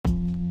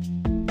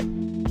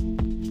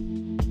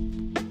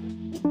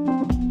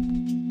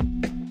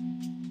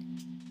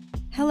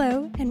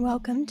and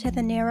welcome to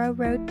the Narrow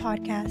Road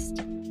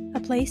Podcast, a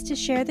place to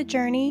share the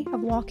journey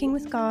of walking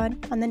with God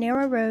on the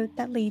narrow road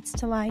that leads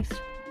to life.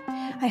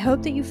 I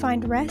hope that you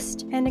find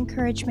rest and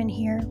encouragement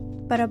here,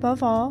 but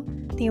above all,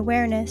 the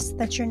awareness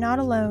that you're not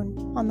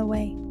alone on the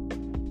way.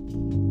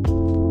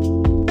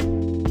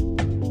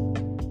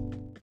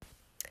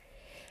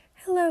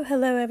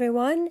 Hello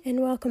everyone, and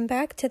welcome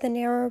back to the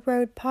Narrow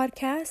Road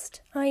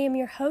Podcast. I am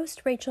your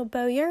host, Rachel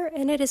Bowyer,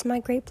 and it is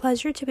my great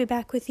pleasure to be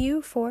back with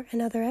you for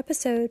another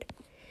episode.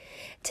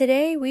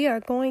 Today, we are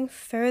going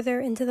further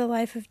into the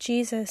life of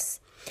Jesus.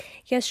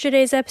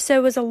 Yesterday's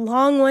episode was a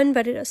long one,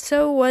 but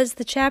so was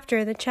the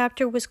chapter. The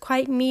chapter was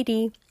quite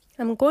meaty.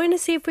 I'm going to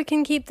see if we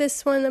can keep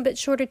this one a bit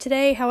shorter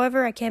today.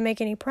 However, I can't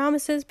make any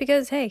promises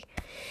because, hey,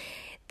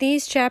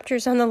 these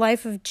chapters on the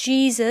life of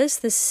Jesus,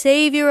 the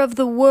Savior of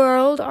the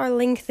world, are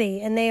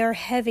lengthy, and they are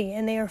heavy,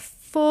 and they are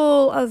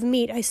full of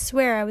meat. I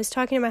swear, I was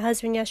talking to my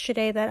husband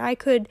yesterday that I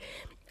could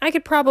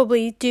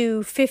probably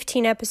do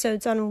 15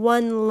 episodes on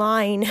one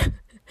line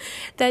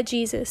that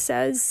Jesus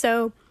says.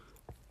 So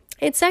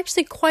it's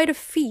actually quite a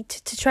feat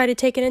to try to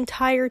take an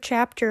entire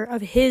chapter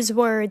of his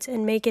words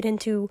and make it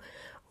into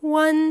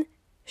one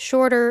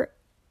shorter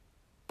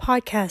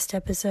podcast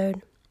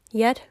episode.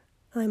 Yet,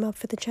 I'm up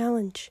for the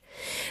challenge.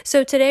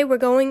 So today we're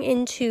going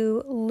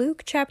into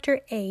Luke chapter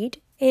 8.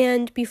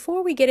 And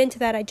before we get into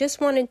that, I just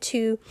wanted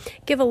to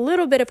give a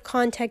little bit of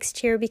context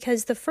here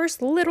because the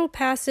first little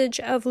passage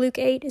of Luke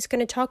 8 is going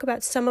to talk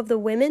about some of the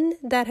women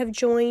that have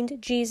joined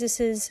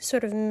Jesus's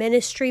sort of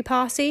ministry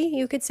posse,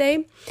 you could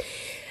say.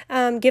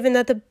 Given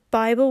that the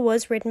Bible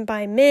was written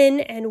by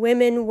men and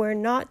women were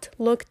not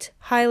looked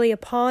highly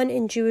upon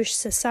in Jewish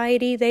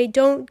society, they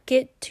don't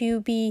get to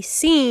be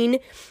seen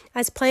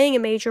as playing a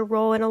major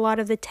role in a lot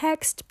of the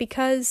text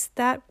because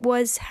that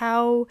was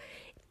how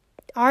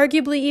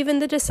arguably even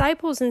the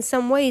disciples in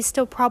some ways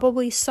still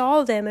probably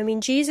saw them. I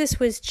mean, Jesus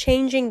was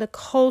changing the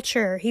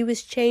culture. He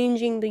was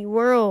changing the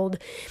world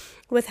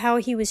with how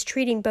he was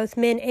treating both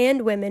men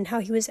and women, how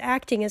he was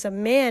acting as a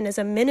man, as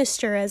a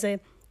minister, as a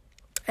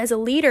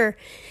leader.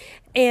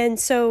 And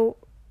so,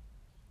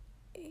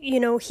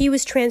 he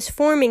was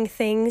transforming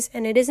things,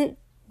 and it isn't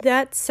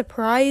that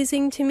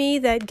surprising to me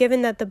that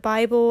given that the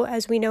Bible,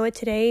 as we know it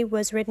today,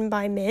 was written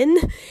by men,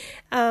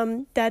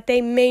 that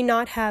they may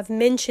not have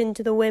mentioned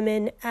the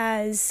women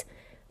as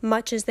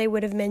much as they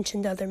would have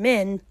mentioned other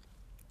men.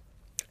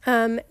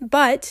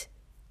 But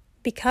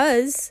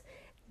because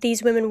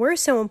these women were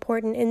so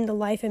important in the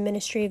life and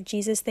ministry of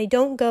Jesus, they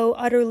don't go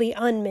utterly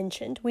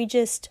unmentioned. We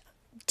just,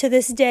 to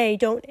this day,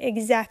 don't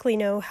exactly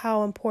know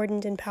how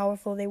important and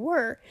powerful they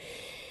were.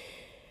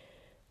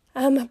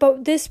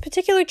 But this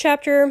particular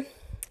chapter,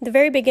 the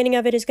very beginning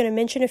of it is going to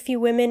mention a few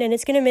women, and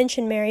it's going to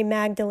mention Mary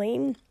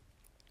Magdalene.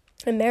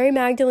 And Mary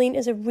Magdalene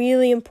is a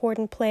really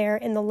important player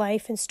in the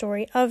life and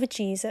story of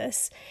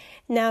Jesus.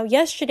 Now,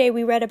 yesterday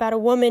we read about a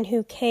woman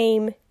who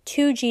came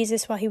to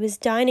Jesus while he was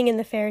dining in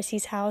the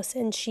Pharisee's house,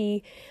 and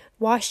she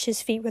washed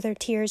his feet with her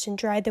tears and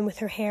dried them with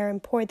her hair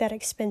and poured that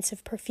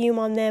expensive perfume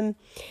on them.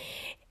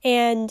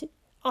 And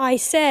I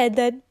said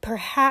that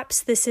perhaps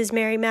this is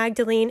Mary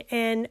Magdalene,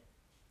 and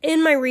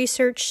in my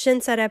research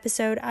since that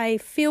episode, I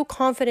feel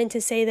confident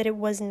to say that it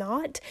was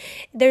not.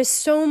 There is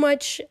so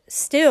much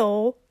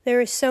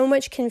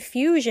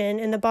confusion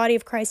in the body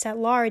of Christ at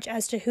large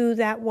as to who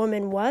that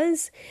woman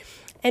was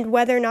and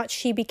whether or not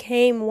she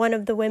became one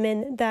of the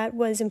women that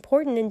was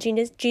important in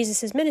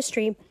Jesus'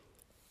 ministry.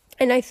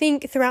 And I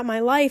think throughout my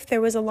life, there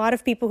was a lot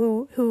of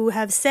people who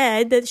have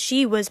said that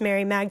she was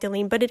Mary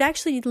Magdalene, but it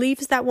actually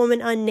leaves that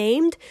woman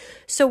unnamed,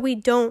 so we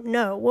don't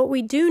know. What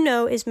we do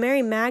know is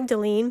Mary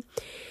Magdalene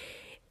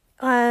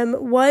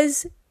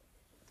was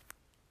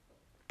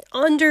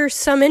under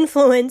some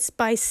influence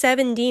by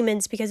 7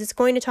 demons, because it's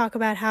going to talk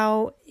about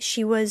how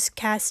she was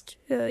cast,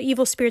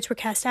 evil spirits were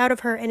cast out of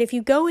her. And if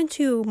you go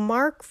into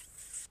Mark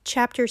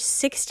chapter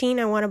 16,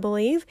 I want to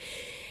believe,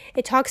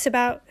 it talks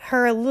about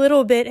her a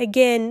little bit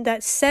again,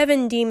 that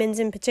 7 demons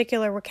in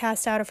particular were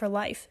cast out of her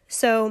life.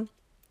 So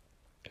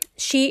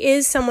she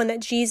is someone that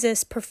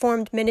Jesus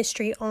performed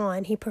ministry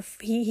on.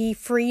 He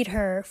freed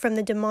her from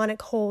the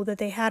demonic hold that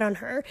they had on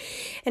her.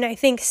 And I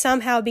think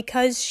somehow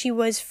because she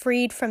was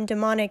freed from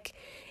demonic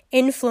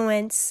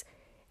influence,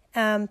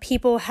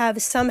 people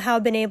have somehow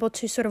been able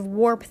to sort of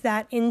warp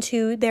that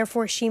into,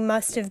 therefore she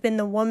must have been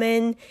the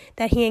woman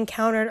that he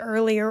encountered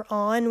earlier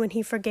on when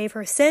he forgave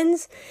her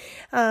sins,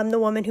 the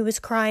woman who was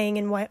crying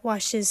and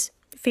washed his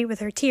feet with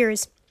her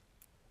tears.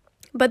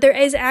 But there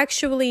is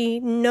actually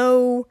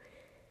no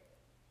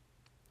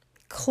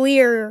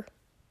clear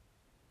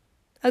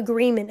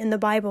agreement in the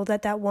Bible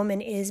that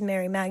woman is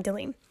Mary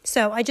Magdalene.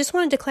 So I just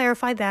wanted to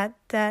clarify that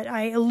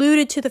I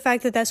alluded to the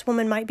fact that this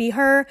woman might be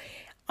her.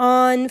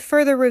 On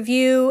further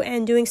review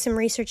and doing some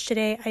research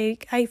today,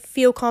 I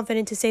feel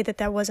confident to say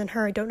that wasn't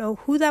her. I don't know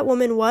who that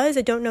woman was.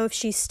 I don't know if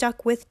she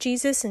stuck with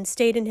Jesus and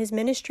stayed in his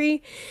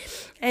ministry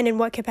and in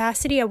what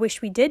capacity. I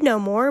wish we did know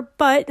more,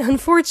 but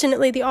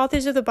unfortunately the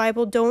authors of the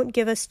Bible don't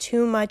give us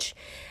too much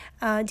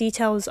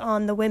details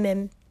on the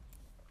women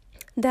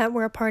that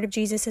were a part of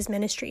Jesus'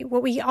 ministry.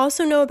 What we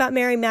also know about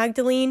Mary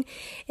Magdalene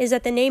is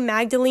that the name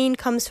Magdalene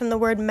comes from the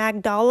word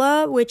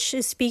Magdala, which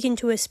is speaking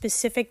to a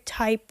specific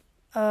type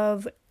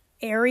of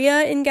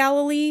area in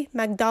Galilee.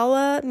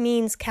 Magdala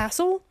means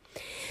castle.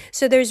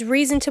 So there's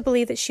reason to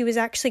believe that she was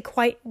actually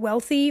quite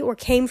wealthy or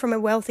came from a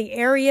wealthy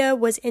area,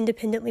 was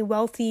independently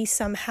wealthy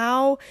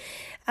somehow.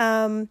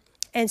 And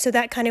so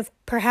that kind of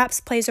perhaps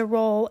plays a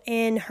role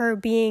in her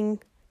being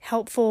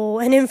helpful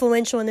and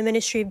influential in the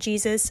ministry of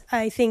Jesus.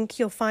 I think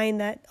you'll find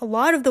that a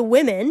lot of the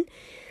women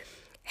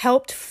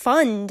helped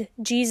fund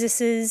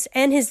Jesus's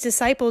and his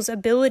disciples'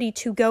 ability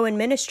to go and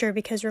minister,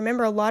 because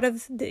remember, a lot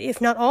of,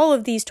 if not all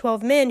of these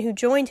 12 men who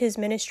joined his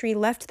ministry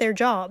left their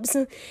jobs.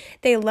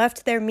 They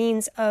left their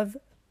means of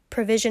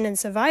provision and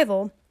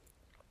survival.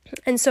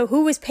 And so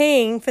who was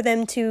paying for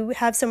them to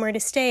have somewhere to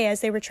stay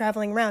as they were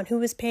traveling around? Who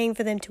was paying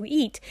for them to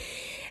eat?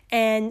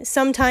 And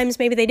sometimes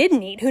maybe they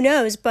didn't eat, who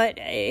knows? But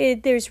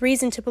there's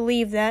reason to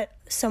believe that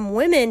some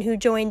women who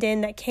joined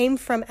in that came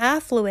from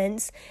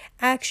affluence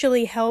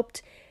actually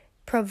helped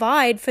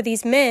provide for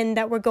these men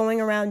that were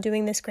going around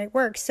doing this great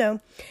work.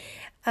 So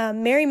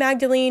Mary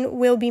Magdalene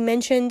will be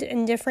mentioned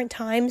in different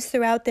times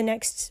throughout the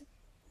next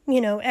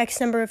X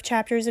number of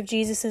chapters of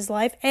Jesus's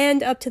life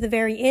and up to the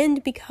very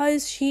end,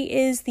 because she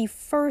is the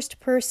first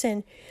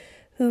person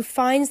who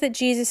finds that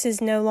Jesus is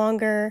no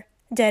longer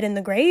dead in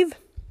the grave,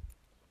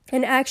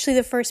 and actually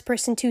the first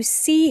person to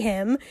see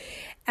him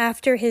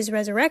after his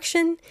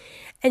resurrection.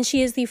 And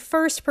she is the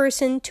first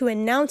person to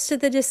announce to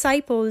the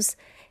disciples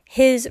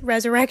his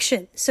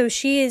resurrection. So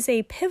she is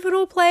a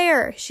pivotal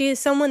player. She is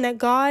someone that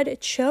God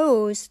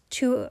chose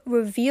to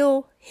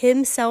reveal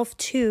himself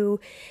to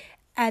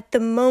at the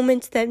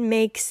moment that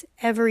makes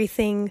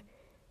everything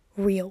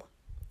real.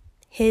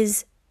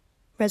 His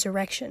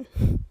resurrection,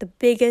 the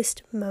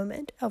biggest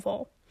moment of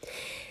all.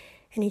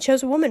 And he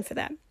chose a woman for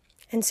that.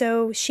 And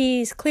so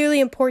she's clearly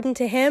important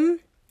to him.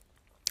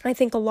 I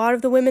think a lot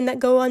of the women that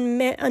go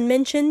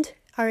unmentioned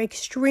are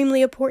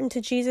extremely important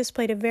to Jesus,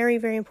 played a very,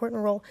 very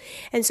important role.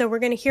 And so we're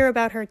going to hear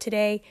about her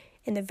today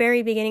in the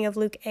very beginning of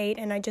Luke 8.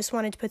 And I just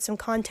wanted to put some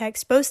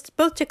context,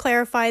 both to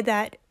clarify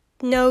that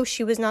no,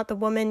 she was not the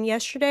woman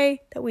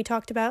yesterday that we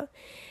talked about.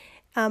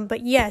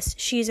 But yes,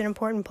 she's an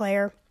important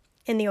player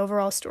in the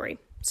overall story.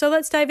 So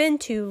let's dive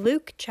into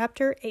Luke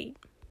chapter 8.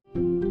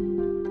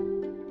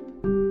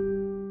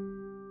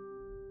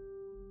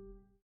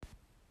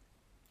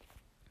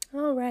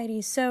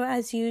 Alrighty, so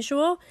as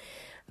usual,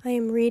 I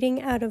am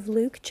reading out of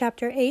Luke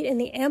chapter 8 in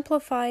the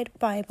Amplified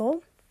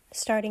Bible,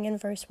 starting in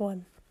verse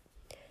 1.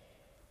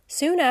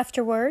 Soon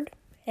afterward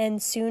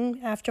is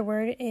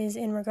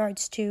in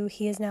regards to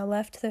he has now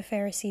left the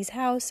Pharisee's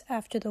house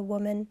after the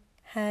woman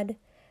had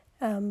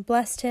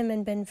blessed him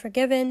and been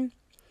forgiven.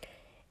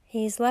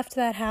 He's left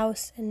that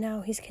house and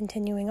now he's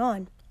continuing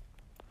on.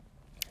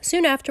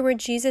 Soon afterward,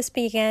 Jesus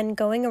began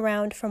going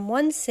around from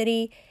one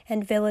city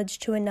and village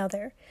to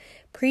another,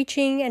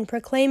 preaching and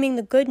proclaiming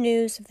the good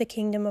news of the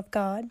kingdom of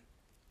God.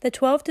 The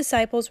 12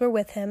 disciples were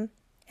with him,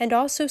 and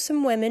also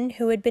some women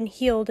who had been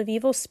healed of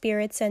evil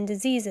spirits and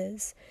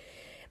diseases.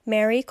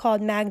 Mary,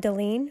 called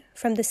Magdalene,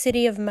 from the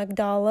city of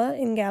Magdala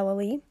in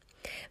Galilee,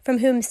 from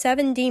whom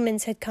 7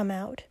 demons had come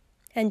out,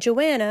 and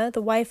Joanna,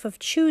 the wife of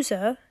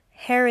Chuza,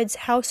 Herod's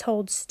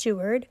household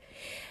steward,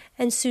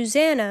 and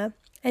Susanna,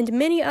 and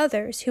many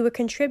others who were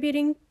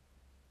contributing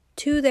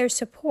to their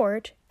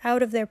support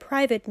out of their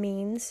private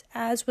means,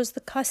 as was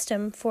the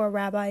custom for a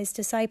rabbi's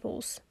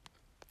disciples.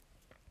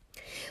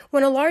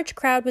 When a large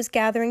crowd was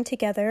gathering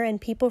together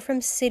and people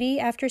from city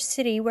after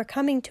city were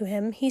coming to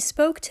him, he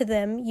spoke to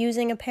them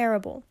using a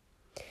parable.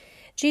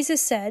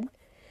 Jesus said,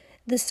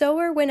 "The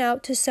sower went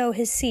out to sow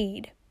his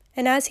seed,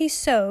 and as he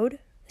sowed,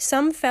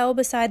 some fell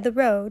beside the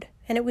road,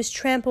 and it was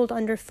trampled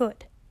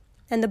underfoot,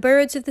 and the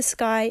birds of the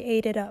sky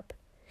ate it up.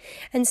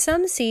 And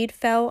some seed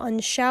fell on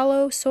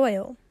shallow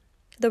soil,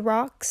 the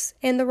rocks.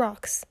 And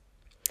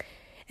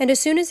as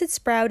soon as it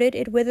sprouted,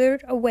 it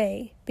withered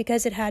away,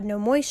 because it had no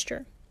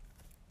moisture.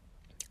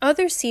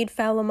 Other seed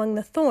fell among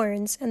the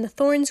thorns, and the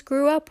thorns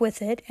grew up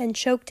with it and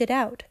choked it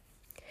out.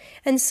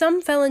 And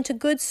some fell into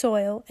good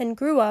soil and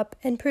grew up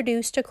and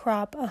produced a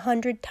crop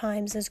 100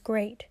 times as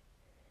great."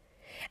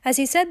 As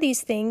he said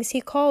these things,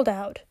 he called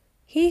out,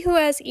 "He who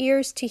has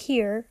ears to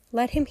hear,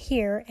 let him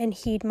hear and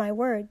heed my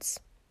words."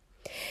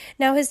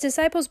 Now his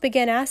disciples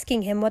began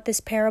asking him what this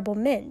parable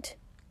meant.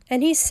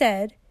 And he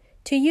said,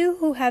 "To you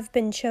who have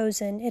been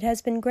chosen, it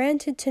has been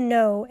granted to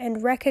know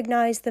and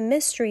recognize the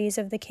mysteries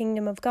of the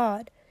kingdom of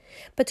God.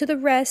 But to the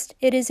rest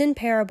it is in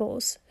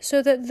parables,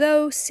 so that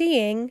though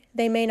seeing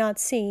they may not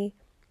see,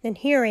 and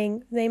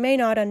hearing they may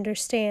not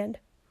understand.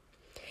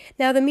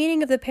 Now the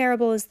meaning of the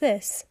parable is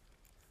this.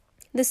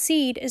 The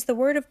seed is the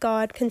word of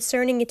God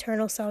concerning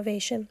eternal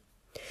salvation.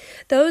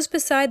 Those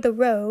beside the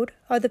road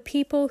are the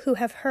people who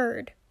have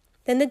heard.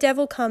 Then the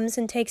devil comes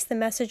and takes the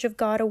message of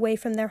God away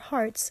from their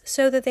hearts,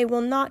 so that they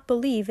will not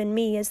believe in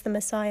me as the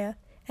Messiah,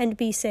 and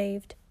be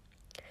saved.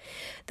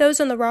 Those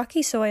on the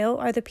rocky soil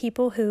are the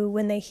people who,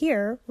 when they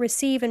hear,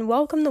 receive and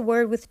welcome the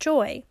word with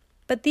joy,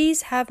 but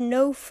these have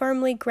no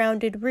firmly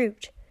grounded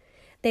root.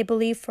 They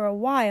believe for a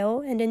while,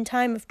 and in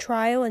time of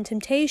trial and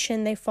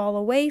temptation they fall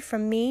away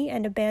from me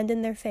and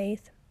abandon their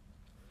faith.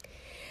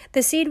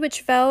 The seed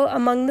which fell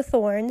among the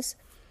thorns,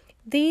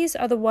 these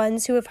are the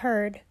ones who have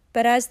heard,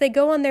 but as they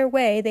go on their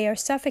way they are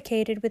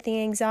suffocated with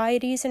the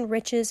anxieties and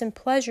riches and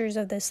pleasures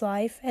of this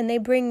life, and they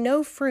bring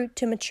no fruit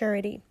to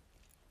maturity.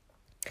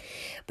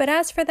 But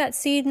as for that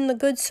seed in the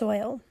good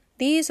soil,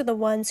 these are the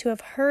ones who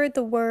have heard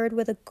the word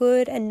with a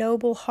good and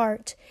noble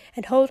heart,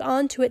 and hold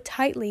on to it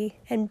tightly,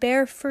 and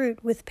bear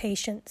fruit with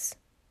patience.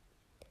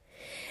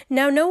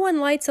 Now no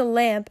one lights a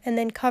lamp and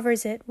then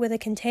covers it with a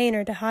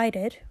container to hide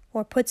it,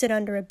 or puts it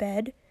under a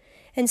bed.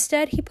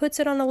 Instead he puts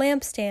it on a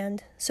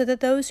lampstand, so that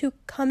those who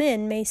come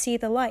in may see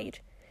the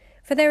light.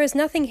 For there is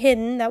nothing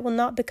hidden that will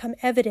not become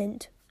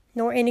evident,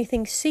 nor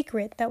anything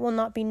secret that will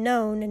not be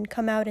known and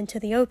come out into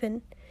the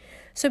open.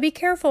 So be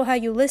careful how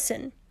you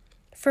listen.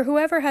 For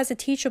whoever has a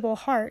teachable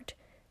heart,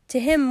 to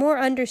him more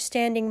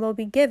understanding will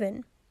be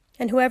given,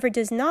 and whoever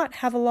does not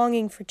have a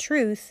longing for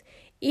truth,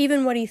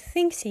 even what he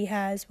thinks he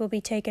has will be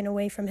taken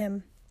away from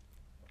him.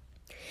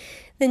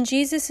 Then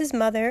Jesus'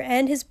 mother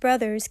and his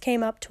brothers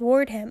came up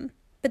toward him,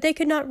 but they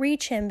could not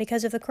reach him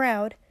because of the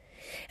crowd.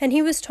 And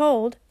he was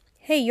told,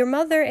 "Hey, your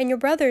mother and your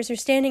brothers are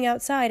standing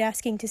outside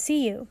asking to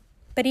see you."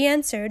 But he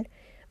answered,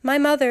 "My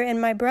mother and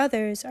my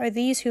brothers are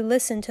these who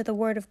listen to the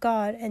word of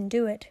God and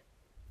do it."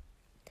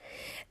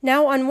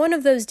 Now on one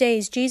of those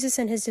days Jesus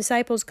and his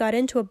disciples got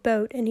into a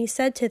boat, and he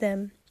said to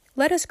them,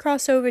 "Let us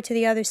cross over to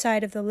the other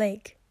side of the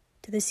lake,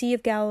 to the Sea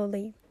of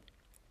Galilee."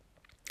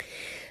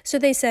 So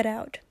they set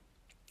out.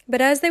 But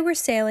as they were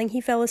sailing,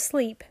 he fell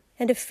asleep,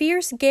 and a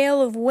fierce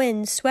gale of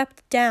wind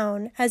swept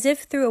down as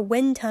if through a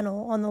wind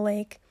tunnel on the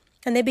lake,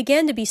 and they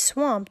began to be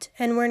swamped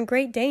and were in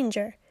great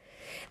danger.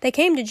 They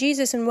came to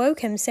Jesus and woke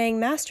him, saying,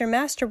 "Master,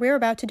 Master, we're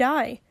about to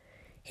die."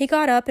 He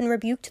got up and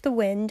rebuked the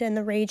wind and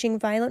the raging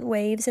violent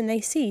waves, and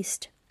they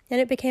ceased. And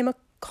it became a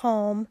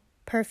calm,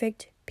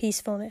 perfect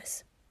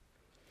peacefulness.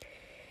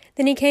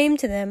 Then he came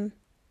to them.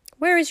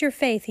 "Where is your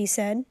faith?" he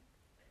said.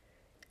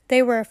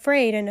 They were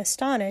afraid and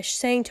astonished,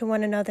 saying to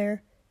one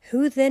another,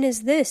 "Who then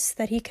is this,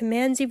 that he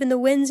commands even the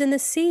winds and the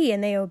sea,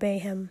 and they obey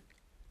him?"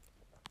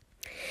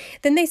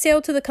 Then they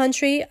sailed to the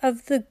country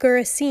of the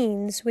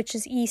Gerasenes, which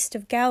is east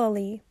of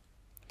Galilee.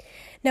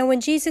 Now when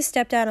Jesus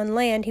stepped out on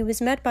land, he was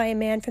met by a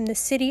man from the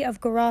city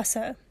of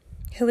Gerasa,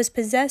 who was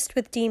possessed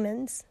with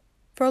demons.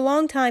 For a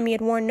long time he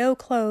had worn no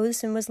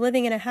clothes, and was not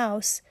living in a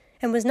house,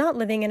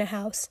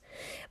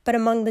 but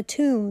among the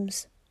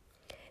tombs.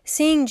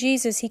 Seeing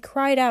Jesus, he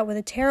cried out with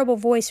a terrible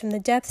voice from the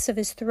depths of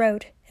his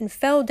throat, and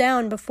fell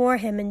down before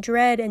him in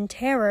dread and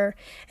terror,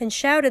 and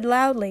shouted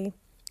loudly,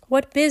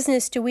 "What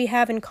business do we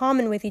have in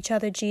common with each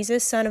other,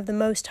 Jesus, Son of the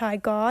Most High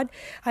God?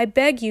 I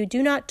beg you,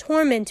 do not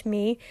torment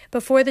me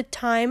before the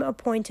time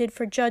appointed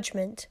for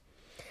judgment."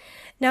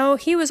 Now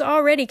he was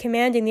already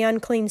commanding the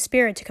unclean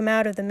spirit to come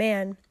out of the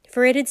man,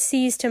 for it had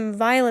seized him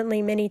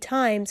violently many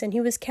times, and he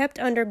was kept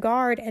under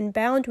guard and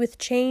bound with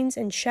chains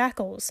and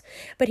shackles.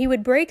 But he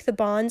would break the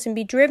bonds and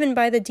be driven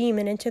by the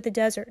demon into the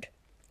desert.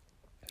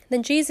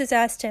 Then Jesus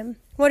asked him,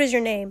 "What is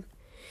your name?"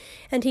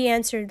 And he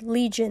answered,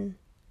 "Legion,"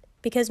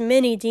 because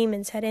many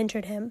demons had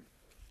entered him.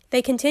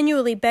 They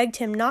continually begged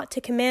him not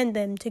to command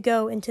them to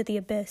go into the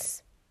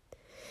abyss.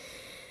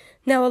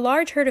 Now a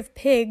large herd of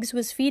pigs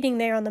was feeding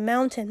there on the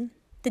mountain.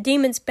 The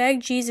demons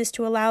begged Jesus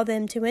to allow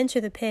them to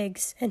enter the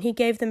pigs, and he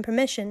gave them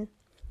permission.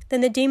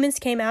 Then the demons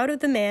came out of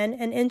the man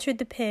and entered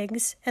the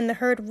pigs, and the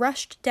herd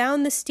rushed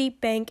down the steep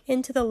bank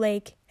into the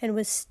lake and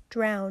was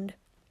drowned.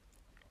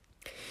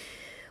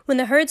 When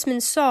the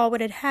herdsmen saw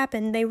what had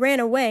happened, they ran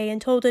away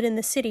and told it in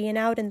the city and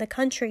out in the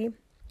country,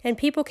 and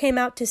people came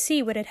out to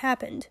see what had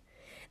happened.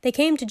 They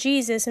came to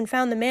Jesus and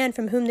found the man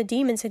from whom the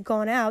demons had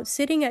gone out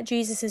sitting at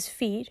Jesus'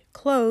 feet,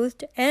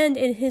 clothed and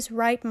in his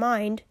right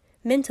mind,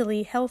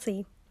 mentally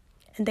healthy.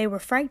 And they were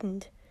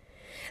frightened.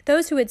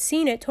 Those who had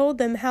seen it told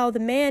them how the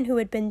man who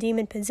had been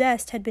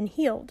demon-possessed had been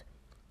healed.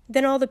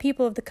 Then all the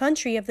people of the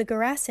country of the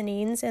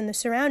Gerasenes and the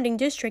surrounding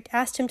district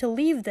asked him to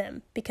leave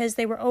them, because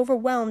they were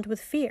overwhelmed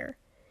with fear.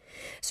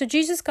 So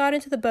Jesus got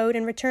into the boat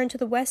and returned to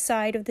the west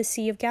side of the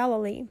Sea of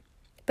Galilee.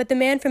 But the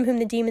man from whom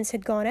the demons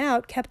had gone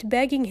out kept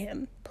begging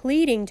him,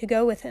 pleading to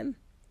go with him.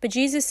 But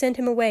Jesus sent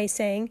him away,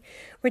 saying,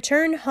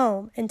 "Return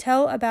home and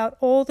tell about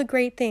all the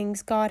great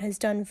things God has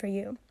done for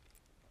you."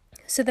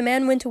 So the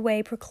man went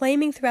away,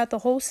 proclaiming throughout the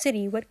whole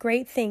city what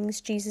great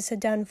things Jesus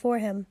had done for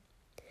him.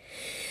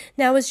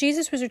 Now as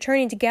Jesus was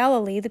returning to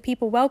Galilee, the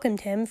people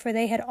welcomed him, for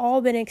they had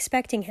all been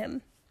expecting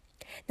him.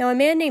 Now a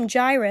man named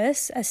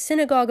Jairus, a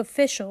synagogue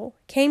official,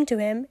 came to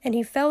him, and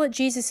he fell at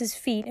Jesus'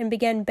 feet and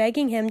began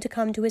begging him to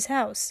come to his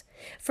house.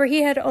 For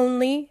he had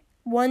only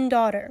one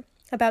daughter,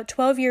 about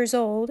 12 years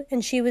old,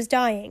 and she was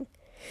dying.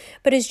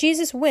 But as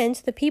Jesus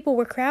went, the people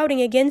were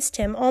crowding against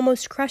him,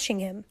 almost crushing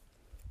him.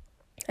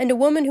 And a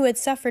woman who had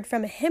suffered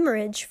from a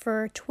hemorrhage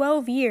for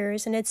 12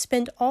 years and had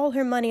spent all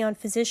her money on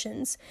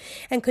physicians,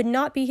 and could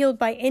not be healed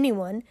by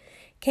anyone,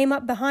 came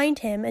up behind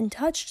him and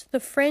touched the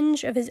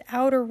fringe of his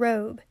outer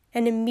robe,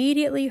 and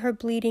immediately her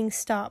bleeding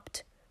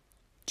stopped.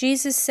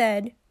 Jesus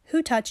said,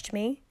 "Who touched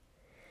me?"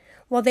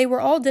 While they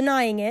were all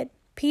denying it,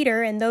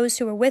 Peter and those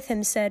who were with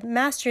him said,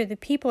 "Master, the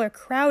people are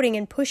crowding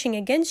and pushing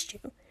against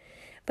you."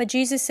 But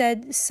Jesus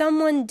said,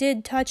 "Someone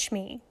did touch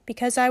me,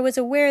 because I was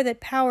aware that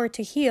power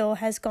to heal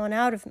has gone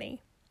out of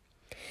me."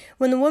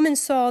 When the woman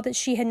saw that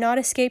she had not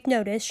escaped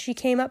notice, she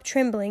came up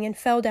trembling and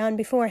fell down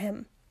before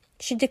him.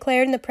 She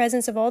declared in the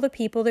presence of all the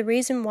people the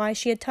reason why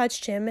she had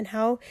touched him and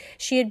how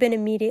she had been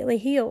immediately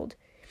healed.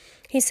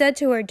 He said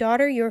to her,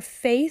 "Daughter, your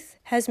faith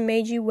has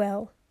made you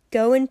well.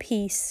 Go in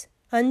peace,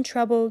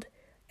 untroubled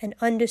and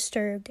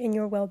undisturbed in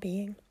your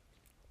well-being."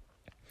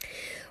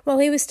 While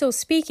he was still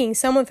speaking,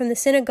 someone from the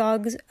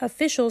synagogue's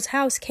official's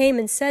house came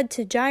and said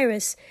to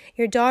Jairus,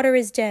 "Your daughter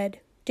is dead.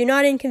 Do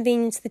not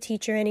inconvenience the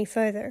teacher any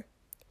further."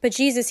 But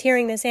Jesus,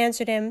 hearing this,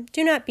 answered him,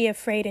 "Do not be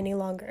afraid any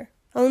longer.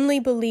 Only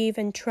believe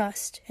and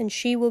trust, and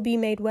she will be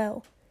made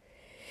well."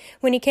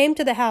 When he came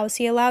to the house,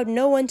 he allowed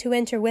no one to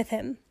enter with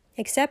him,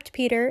 except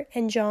Peter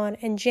and John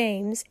and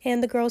James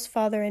and the girl's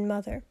father and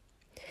mother.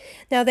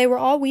 Now they were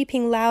all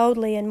weeping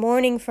loudly and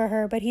mourning for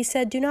her, but he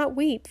said, "Do not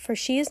weep, for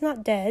she is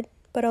not dead,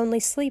 but only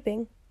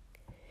sleeping."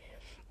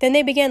 Then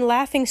they began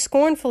laughing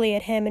scornfully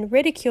at him and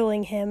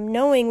ridiculing him,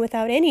 knowing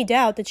without any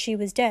doubt that she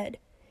was dead.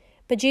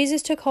 But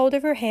Jesus took hold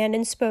of her hand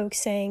and spoke,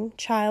 saying,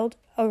 "Child,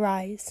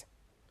 arise."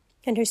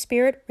 And her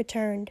spirit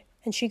returned,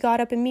 and she got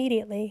up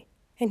immediately,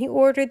 and he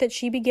ordered that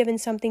she be given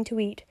something to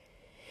eat.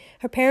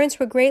 Her parents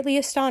were greatly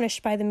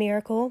astonished by the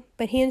miracle,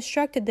 but he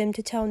instructed them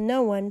to tell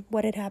no one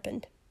what had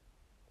happened.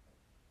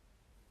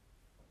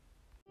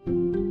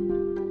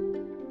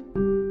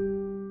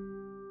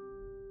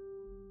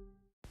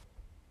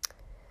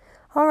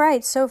 All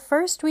right, so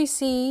first we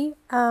see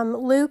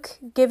Luke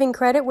giving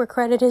credit where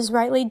credit is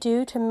rightly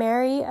due to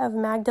Mary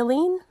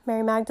Magdalene,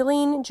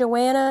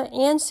 Joanna,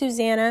 and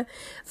Susanna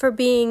for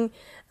being,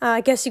 I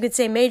guess you could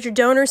say, major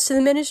donors to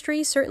the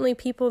ministry, certainly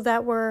people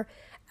that were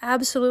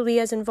absolutely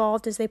as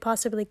involved as they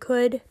possibly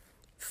could,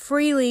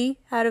 freely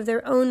out of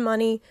their own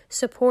money,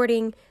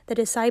 supporting the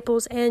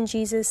disciples and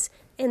Jesus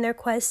in their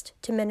quest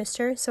to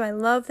minister. So I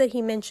love that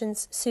he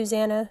mentions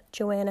Susanna,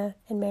 Joanna,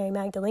 and Mary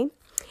Magdalene.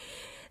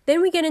 Then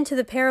we get into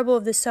the parable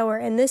of the sower,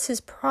 and this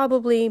is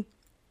probably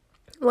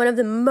one of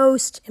the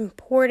most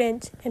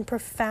important and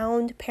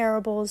profound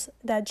parables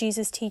that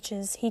Jesus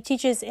teaches. He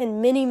teaches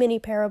in many, many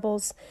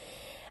parables.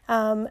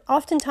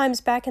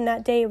 Oftentimes back in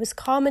that day, it was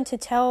common to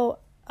tell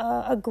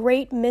a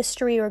great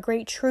mystery or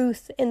great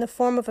truth in the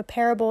form of a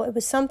parable. It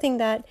was something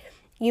that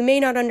you may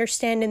not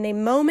understand in the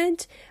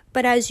moment,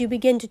 but as you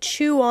begin to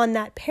chew on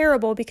that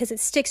parable, because it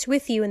sticks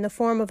with you in the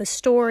form of a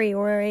story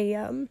or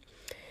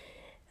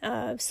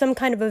some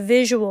kind of a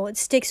visual, it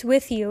sticks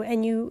with you,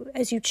 and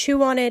as you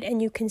chew on it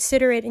and you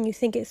consider it and you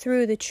think it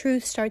through, the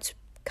truth starts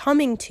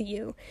coming to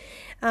you.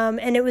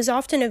 And it was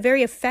often a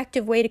very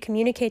effective way to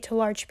communicate to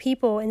large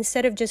people,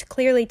 instead of just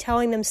clearly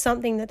telling them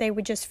something that they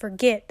would just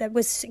forget, that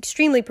was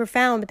extremely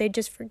profound, but they'd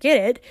just forget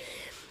it.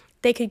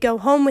 They could go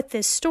home with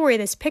this story,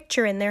 this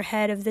picture in their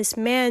head of this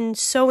man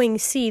sowing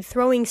seed,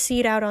 throwing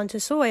seed out onto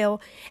soil,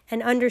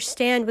 and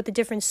understand what the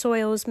different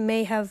soils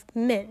may have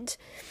meant.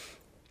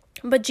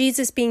 But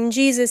Jesus being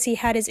Jesus, he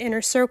had his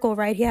inner circle,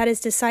 right? He had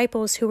his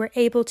disciples who were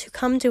able to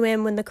come to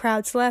him when the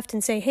crowds left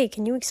and say, "Hey,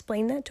 can you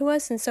explain that to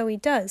us?" And so he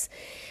does.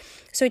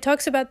 So he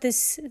talks about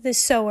this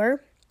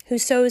sower who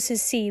sows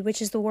his seed,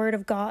 which is the word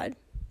of God.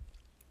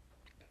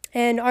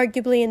 And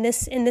arguably in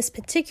this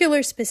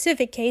particular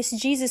specific case,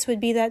 Jesus would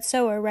be that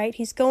sower, right?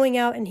 He's going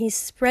out and he's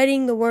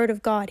spreading the word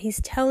of God.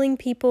 He's telling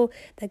people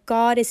that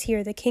God is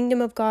here, the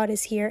kingdom of God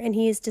is here, and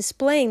he is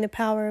displaying the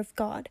power of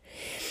God.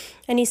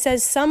 And he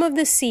says, "Some of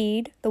the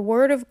seed, the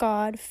word of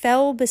God,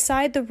 fell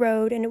beside the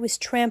road, and it was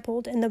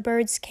trampled, and the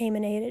birds came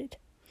and ate it.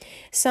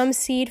 Some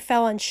seed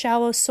fell on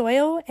shallow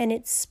soil, and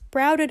it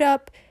sprouted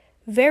up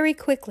very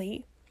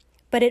quickly,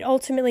 but it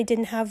ultimately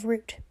didn't have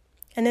root.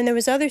 And then there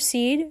was other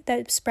seed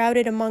that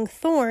sprouted among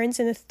thorns,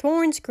 and the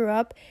thorns grew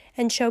up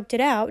and choked it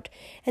out.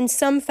 And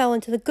some fell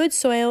into the good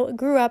soil,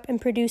 grew up,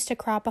 and produced a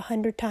crop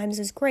 100 times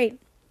as great."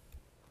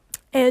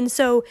 And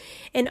so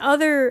in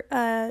other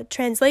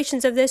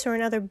translations of this, or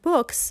in other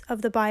books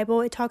of the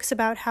Bible, it talks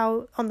about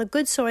how on the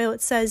good soil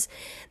it says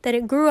that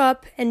it grew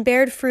up and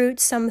bared fruit,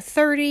 some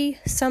 30,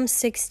 some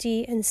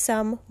 60, and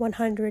some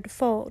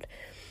 100-fold.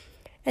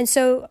 And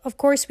so, of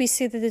course, we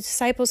see that the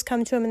disciples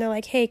come to him and they're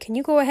like, "Hey, can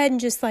you go ahead and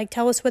just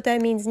tell us what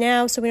that means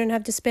now, so we don't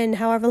have to spend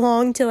however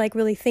long to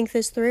really think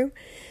this through?"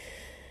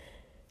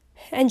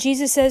 And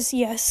Jesus says,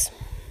 "Yes,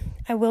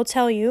 I will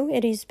tell you.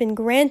 It has been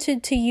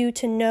granted to you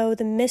to know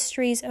the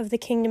mysteries of the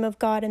kingdom of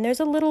God." And there's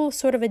a little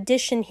sort of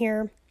addition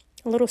here,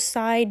 a little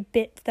side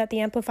bit that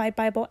the Amplified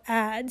Bible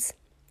adds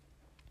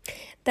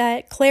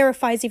that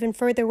clarifies even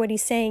further what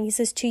he's saying. He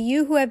says, "To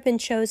you who have been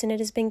chosen, it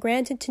has been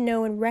granted to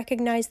know and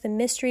recognize the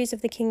mysteries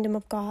of the kingdom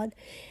of God."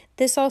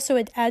 This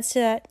also adds to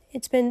that.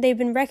 They've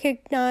been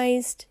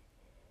recognized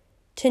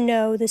to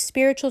know the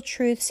spiritual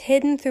truths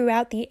hidden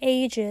throughout the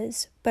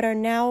ages, but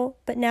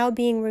now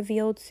being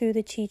revealed through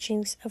the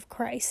teachings of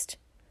Christ.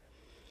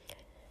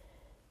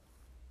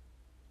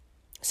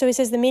 So he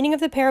says, the meaning of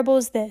the parable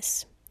is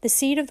this: the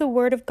seed of the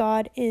word of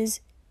God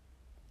is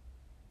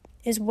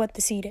is what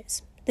the seed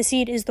is. The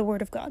seed is the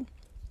word of God.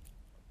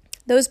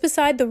 Those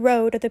beside the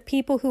road are the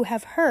people who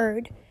have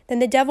heard. Then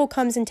the devil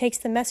comes and takes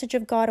the message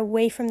of God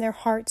away from their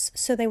hearts,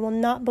 so they will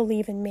not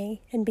believe in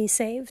me and be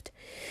saved.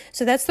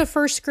 So that's the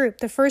first group.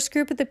 The first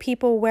group of the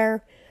people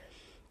where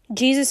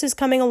Jesus is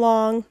coming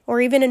along,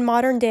 or even in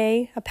modern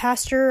day, a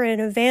pastor, an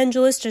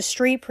evangelist, a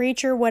street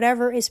preacher,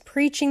 whatever, is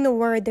preaching the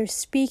word. They're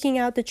speaking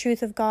out the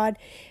truth of God.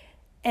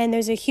 And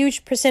there's a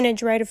huge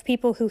percentage, right, of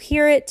people who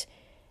hear it,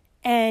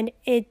 and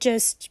it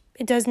does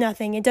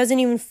nothing. It doesn't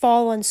even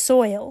fall on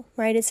soil,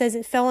 right? It says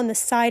it fell on the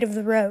side of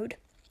the road.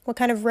 What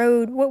kind of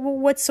road?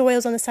 What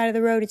soil's on the side of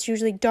the road? It's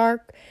usually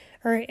dark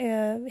or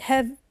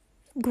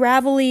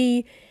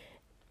gravelly,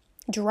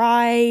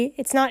 dry.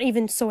 It's not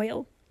even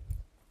soil.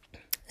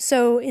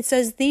 So it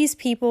says these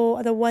people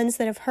are the ones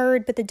that have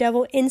heard, but the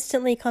devil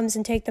instantly comes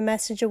and take the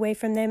message away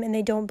from them, and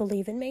they don't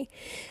believe in me.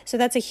 So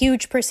that's a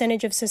huge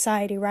percentage of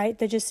society, right?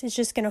 It's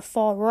just going to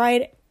fall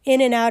right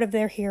in and out of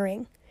their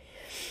hearing.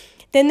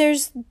 Then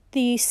there's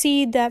the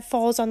seed that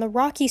falls on the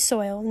rocky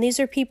soil. And these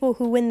are people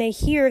who, when they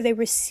hear, they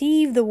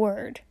receive the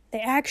word. They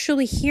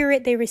actually hear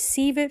it. They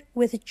receive it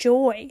with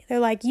joy. They're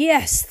like,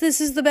 yes,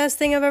 this is the best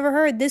thing I've ever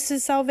heard. This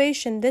is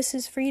salvation. This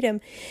is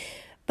freedom.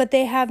 But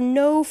they have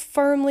no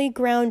firmly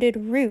grounded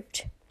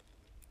root.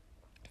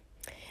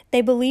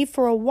 They believe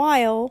for a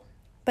while,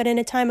 but in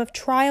a time of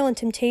trial and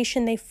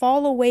temptation, they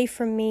fall away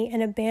from me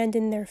and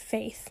abandon their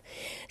faith.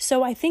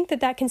 So I think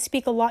that can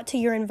speak a lot to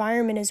your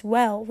environment as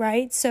well,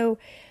 right? So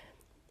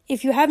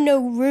if you have no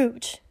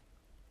root,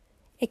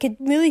 it could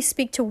really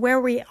speak to where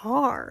we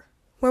are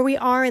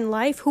in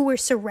life, who we're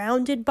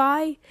surrounded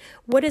by.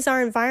 What is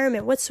our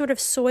environment? What sort of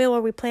soil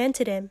are we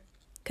planted in?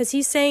 Because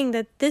he's saying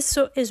that this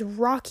is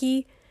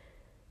rocky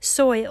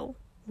soil.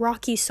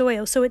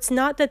 So it's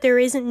not that there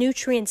isn't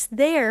nutrients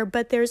there,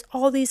 but there's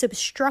all these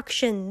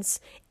obstructions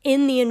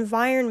in the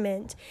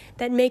environment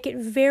that make it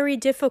very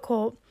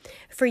difficult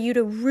for you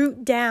to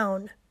root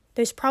down.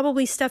 There's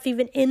probably stuff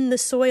even in the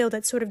soil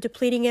that's sort of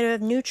depleting it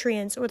of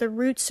nutrients, or the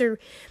roots are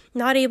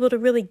not able to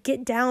really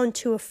get down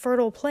to a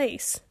fertile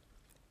place.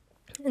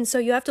 And so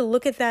you have to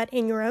look at that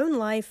in your own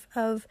life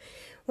of,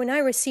 when I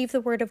received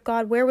the word of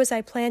God, where was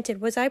I planted?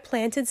 Was I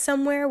planted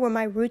somewhere where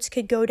my roots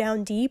could go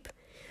down deep?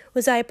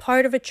 Was I a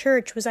part of a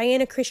church? Was I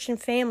in a Christian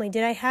family?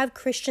 Did I have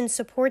Christian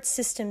support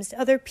systems,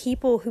 other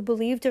people who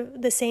believed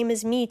the same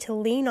as me to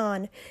lean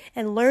on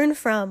and learn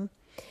from?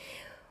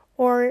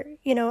 Or,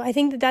 I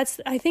think that's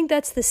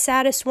the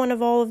saddest one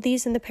of all of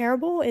these in the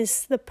parable,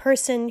 is the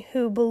person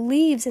who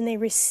believes and they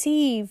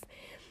receive,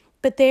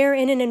 but they're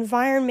in an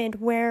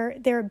environment where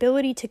their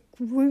ability to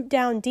root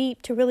down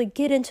deep, to really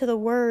get into the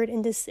word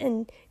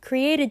and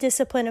create a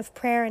discipline of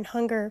prayer and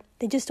hunger,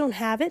 they just don't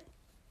have it.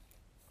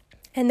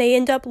 And they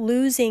end up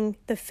losing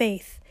the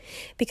faith,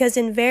 because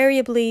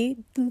invariably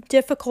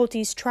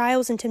difficulties,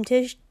 trials, and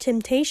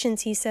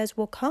temptations, he says,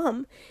 will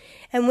come.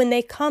 And when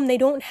they come, they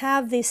don't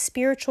have this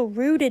spiritual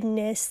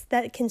rootedness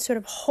that can sort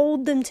of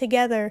hold them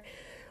together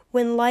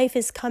when life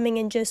is coming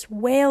and just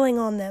wailing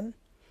on them.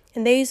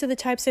 And these are the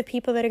types of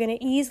people that are going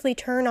to easily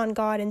turn on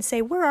God and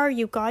say, where are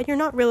you, God? You're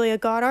not really a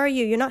God, are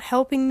you? You're not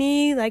helping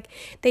me. Like,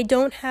 they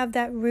don't have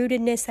that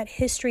rootedness, that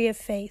history of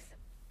faith.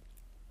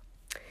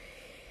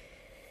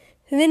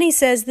 And then he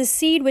says, the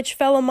seed which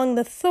fell among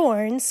the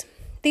thorns,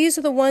 these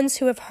are the ones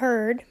who have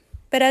heard,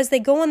 but as they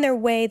go on their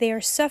way, they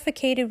are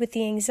suffocated with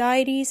the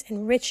anxieties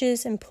and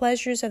riches and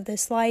pleasures of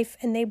this life,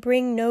 and they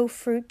bring no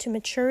fruit to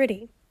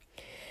maturity.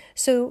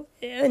 So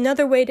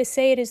another way to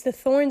say it is the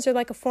thorns are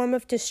like a form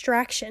of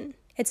distraction.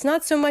 It's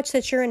not so much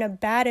that you're in a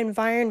bad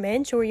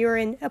environment or you're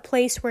in a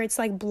place where it's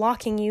like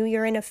blocking you.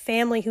 You're in a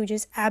family who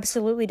just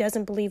absolutely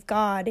doesn't believe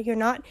God. You're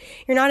not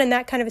in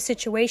that kind of a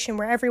situation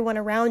where everyone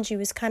around you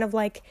is kind of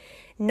like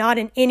not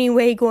in any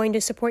way going to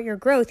support your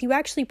growth. You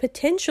actually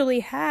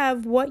potentially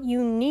have what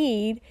you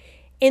need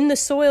in the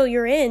soil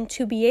you're in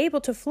to be able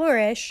to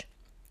flourish.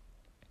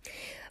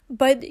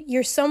 But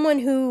you're someone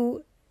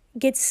who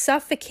gets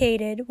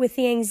suffocated with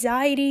the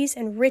anxieties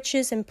and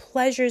riches and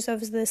pleasures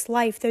of this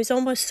life. There's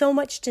almost so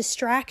much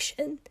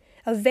distraction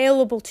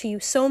available to you,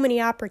 so many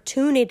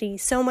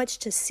opportunities, so much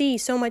to see,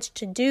 so much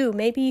to do,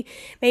 maybe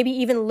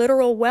even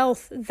literal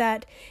wealth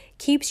that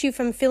keeps you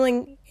from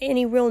feeling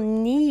any real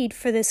need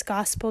for this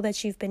gospel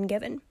that you've been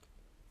given.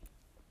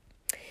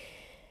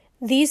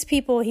 These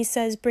people, he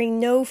says, bring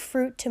no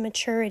fruit to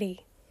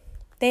maturity.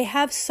 They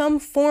have some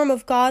form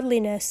of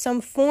godliness,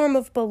 some form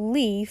of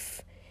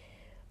belief,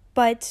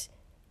 but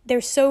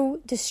they're so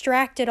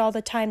distracted all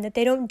the time that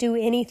they don't do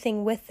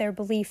anything with their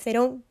belief. They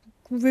don't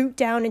root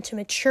down into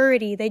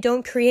maturity. They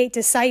don't create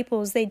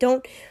disciples. They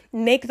don't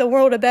make the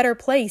world a better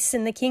place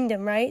in the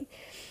kingdom, right?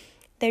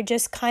 They're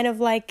just kind of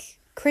like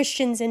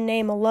Christians in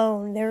name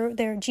alone.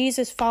 They're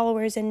Jesus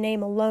followers in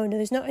name alone.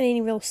 There's not any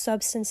real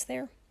substance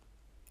there.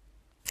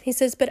 He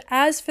says, but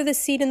as for the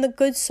seed in the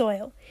good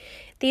soil,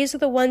 these are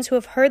the ones who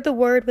have heard the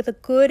word with a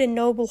good and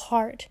noble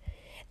heart.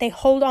 They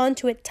hold on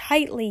to it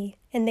tightly,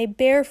 and they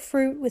bear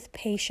fruit with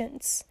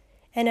patience.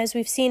 And as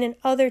we've seen in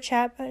other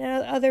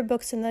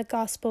books in the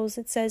Gospels,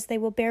 it says they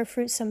will bear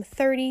fruit, some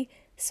 30,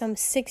 some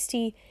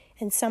 60,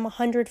 and some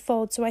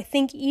 100-fold. So I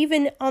think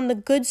even on the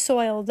good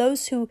soil,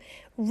 those who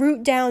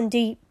root down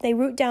deep,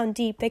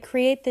 they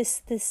create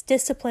this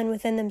discipline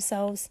within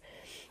themselves.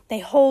 They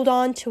hold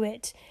on to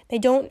it.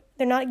 They're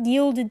not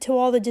yielded to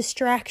all the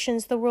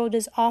distractions the world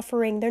is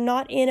offering. They're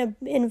not in an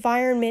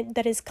environment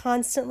that is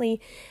constantly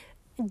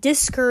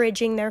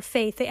discouraging their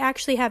faith. They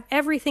actually have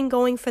everything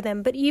going for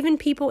them. But even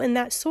people in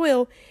that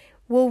soil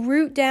will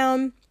root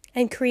down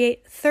and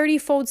create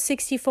 30-fold,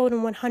 60-fold,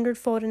 and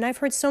 100-fold. And I've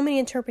heard so many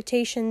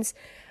interpretations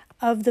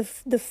of the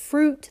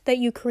fruit that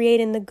you create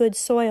in the good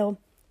soil.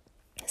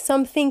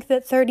 Some think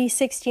that 30,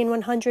 60, and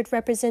 100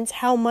 represents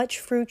how much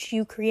fruit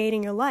you create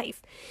in your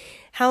life,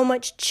 how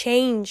much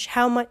change,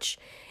 how much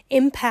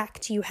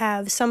impact you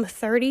have. Some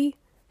 30,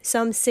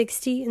 some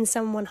 60, and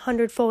some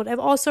 100-fold. I've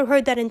also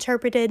heard that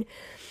interpreted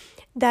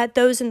that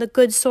those in the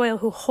good soil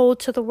who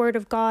hold to the word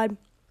of God,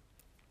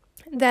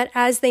 that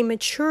as they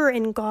mature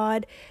in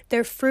God,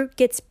 their fruit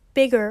gets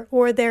bigger,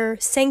 or their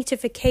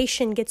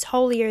sanctification gets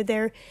holier,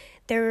 their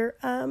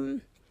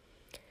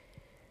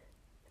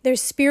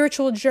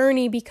spiritual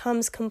journey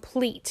becomes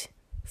complete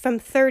from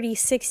 30,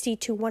 60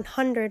 to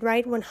 100,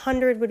 right?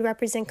 100 would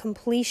represent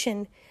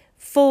completion,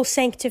 full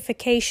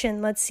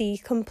sanctification, let's see,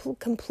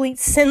 complete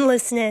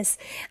sinlessness.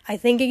 I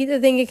think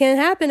it can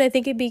happen. I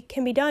think it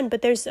can be done.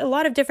 But there's a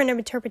lot of different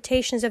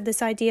interpretations of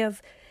this idea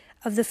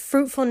of the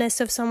fruitfulness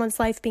of someone's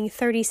life being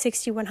 30,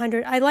 60,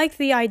 100. I like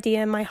the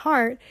idea in my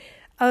heart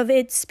of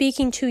it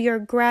speaking to your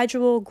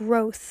gradual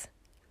growth.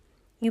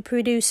 You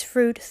produce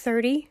fruit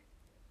 30,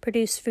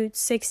 produce fruit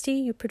 60,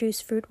 you produce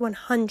fruit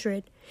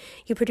 100.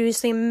 You produce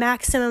the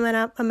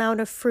maximum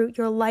amount of fruit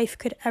your life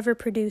could ever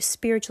produce,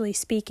 spiritually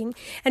speaking.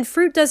 And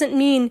fruit doesn't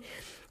mean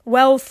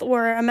wealth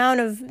or amount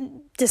of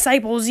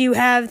disciples you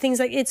have, things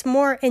like, it's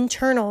more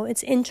internal.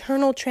 It's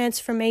internal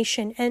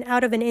transformation. And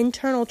out of an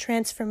internal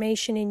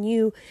transformation in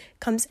you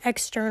comes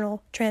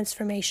external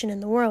transformation in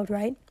the world,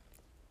 right?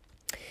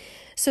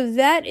 So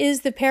that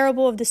is the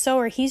parable of the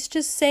sower. He's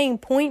just saying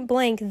point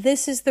blank,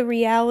 this is the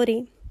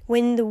reality.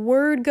 When the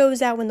word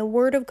goes out, when the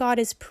word of God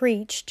is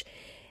preached,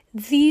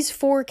 these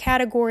 4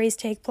 categories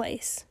take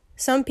place.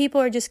 Some people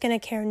are just going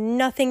to care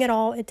nothing at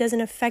all. It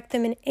doesn't affect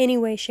them in any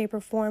way, shape, or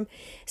form.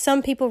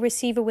 Some people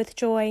receive it with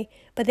joy,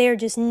 but they are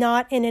just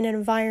not in an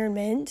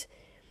environment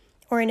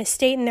or in a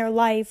state in their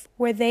life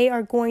where they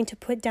are going to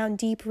put down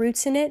deep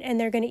roots in it, and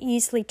they're going to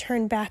easily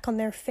turn back on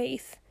their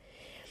faith.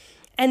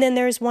 And then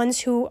there's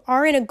ones who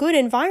are in a good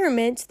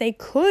environment. They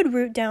could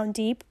root down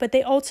deep, but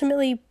they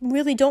ultimately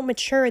really don't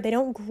mature. They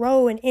don't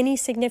grow in any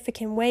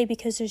significant way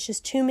because there's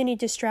just too many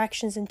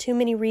distractions and too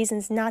many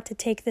reasons not to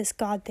take this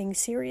God thing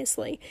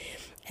seriously.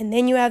 And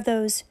then you have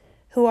those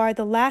who are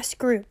the last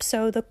group,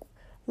 so the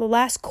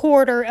last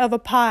quarter of a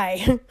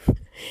pie,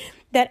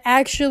 that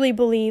actually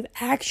believe,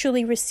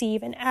 actually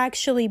receive, and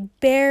actually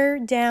bear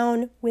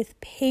down with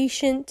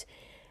patient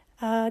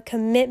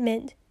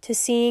commitment to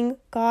seeing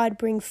God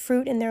bring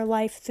fruit in their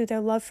life through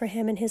their love for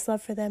Him and His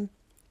love for them.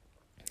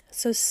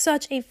 So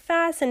such a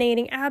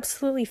fascinating,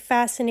 absolutely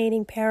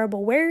fascinating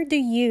parable. Where do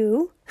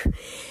you,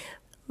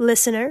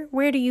 listener,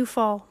 where do you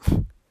fall?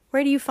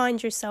 Where do you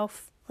find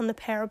yourself on the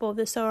parable of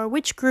the sower?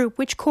 Which group,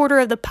 which quarter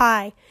of the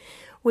pie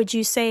would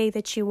you say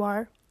that you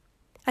are?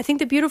 I think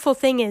the beautiful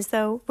thing is,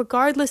 though,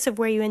 regardless of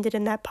where you ended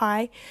in that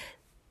pie,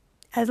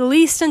 at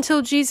least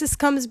until Jesus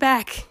comes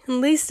back, at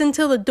least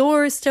until the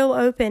door is still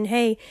open,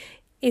 hey,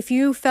 if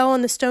you fell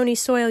on the stony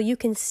soil, you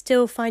can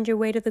still find your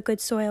way to the good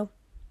soil.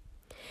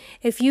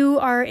 If you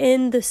are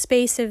in the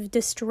space of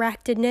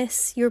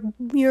distractedness,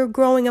 you're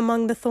growing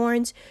among the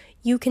thorns,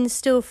 you can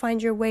still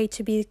find your way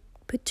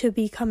to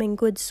becoming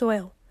good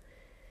soil.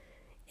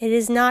 It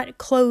is not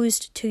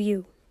closed to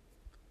you.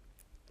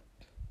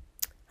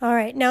 All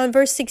right, now in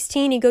verse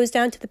 16, he goes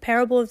down to the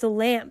parable of the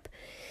lamp.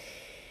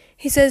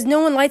 He says,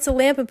 no one lights a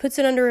lamp and puts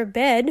it under a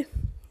bed.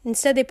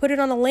 Instead, they put it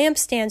on a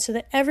lampstand so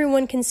that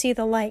everyone can see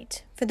the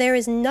light. For there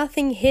is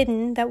nothing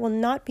hidden that will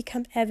not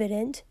become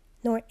evident,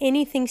 nor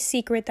anything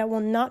secret that will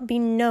not be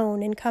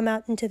known and come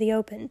out into the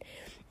open.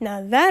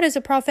 Now, that is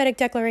a prophetic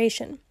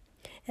declaration.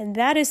 And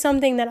that is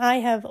something that I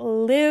have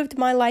lived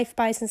my life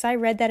by since I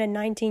read that at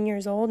 19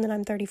 years old, and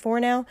I'm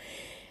 34 now.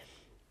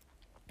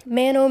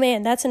 Man, oh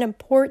man, that's an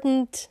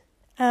important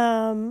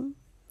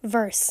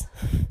verse.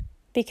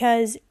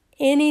 Because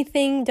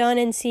anything done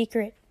in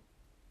secret,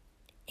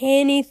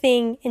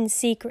 anything in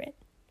secret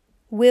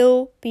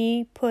will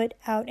be put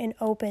out in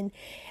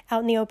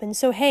the open.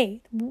 So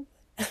hey,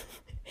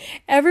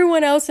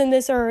 everyone else in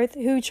this earth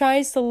who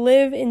tries to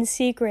live in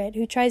secret,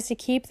 who tries to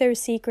keep their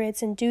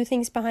secrets and do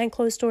things behind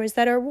closed doors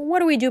that are, what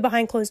do we do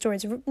behind closed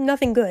doors?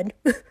 Nothing good,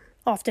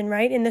 often,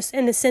 right? In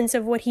the sense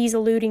of what he's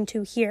alluding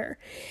to here,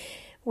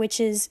 which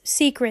is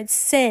secrets,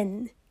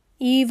 sin,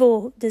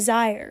 evil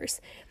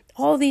desires,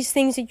 all these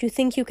things that you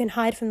think you can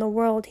hide from the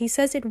world. He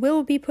says it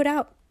will be put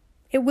out.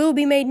 It will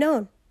be made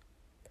known.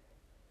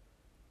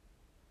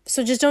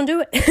 So just don't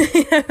do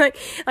it.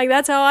 like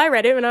that's how I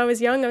read it when I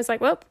was young. I was like,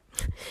 well,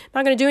 I'm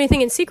not going to do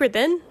anything in secret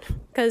then,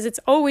 because it's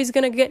always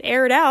going to get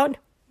aired out.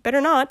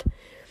 Better not.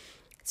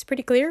 It's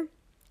pretty clear.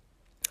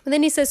 And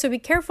then he says, so be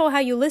careful how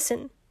you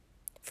listen.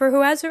 For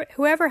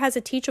whoever has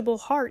a teachable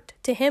heart,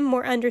 to him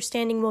more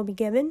understanding will be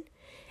given.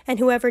 And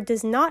whoever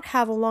does not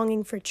have a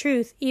longing for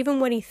truth,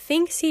 even what he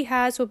thinks he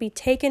has will be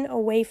taken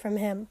away from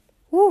him.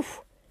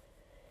 Woof!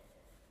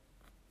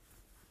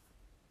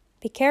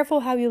 Be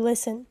careful how you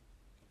listen.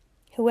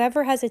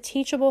 Whoever has a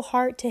teachable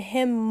heart, to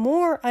him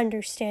more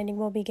understanding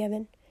will be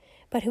given.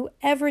 But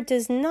whoever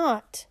does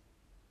not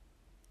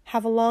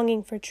have a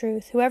longing for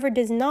truth, whoever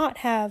does not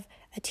have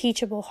a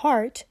teachable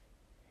heart,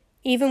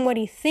 even what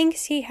he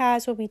thinks he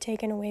has will be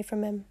taken away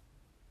from him.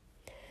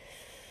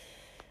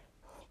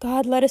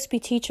 God, let us be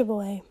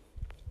teachable, eh?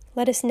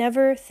 Let us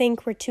never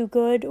think we're too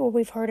good, or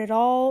we've heard it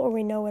all, or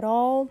we know it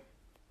all.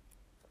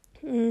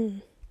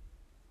 Then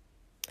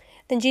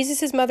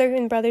Jesus' mother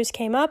and brothers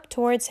came up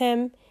towards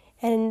him,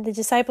 and the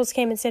disciples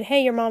came and said,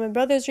 "Hey, your mom and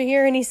brothers are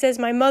here." And he says,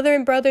 "My mother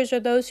and brothers are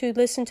those who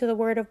listen to the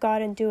word of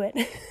God and do it."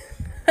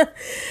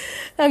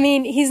 I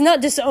mean, he's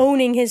not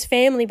disowning his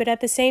family, but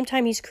at the same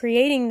time, he's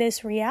creating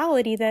this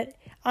reality that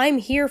I'm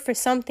here for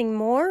something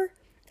more.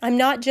 I'm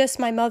not just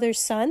my mother's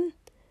son.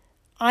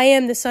 I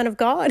am the Son of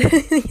God.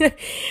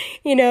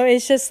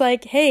 It's just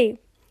like, hey,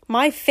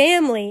 my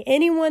family,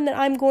 anyone that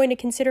I'm going to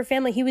consider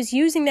family, he was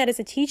using that as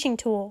a teaching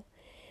tool.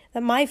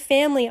 That my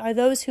family are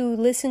those who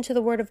listen to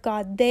the word of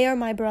God. They are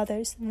my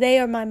brothers. They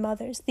are my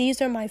mothers.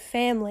 These are my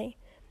family.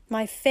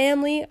 My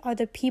family are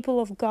the people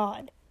of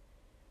God.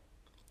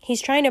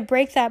 He's trying to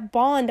break that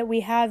bond that we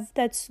have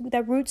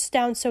that roots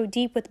down so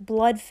deep with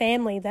blood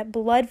family. That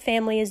blood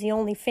family is the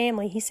only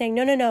family. He's saying,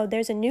 no,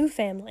 there's a new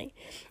family.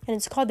 And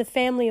it's called the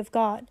family of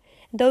God.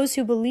 Those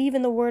who believe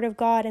in the word of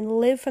God and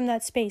live from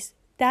that space,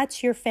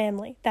 that's your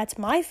family. That's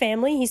my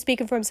family. He's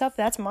speaking for himself.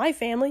 That's my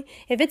family.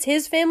 If it's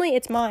his family,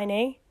 it's mine,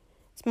 eh?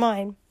 It's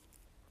mine.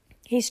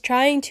 He's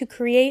trying to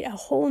create a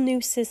whole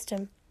new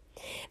system.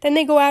 Then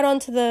they go out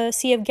onto the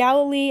Sea of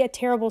Galilee. A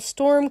terrible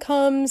storm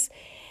comes.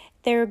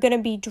 They're going to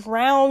be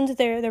drowned.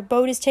 Their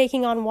boat is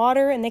taking on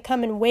water, and they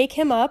come and wake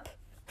him up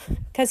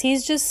because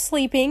he's just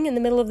sleeping in the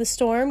middle of the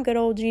storm. Good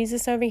old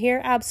Jesus over here,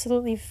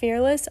 absolutely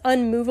fearless,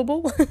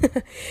 unmovable,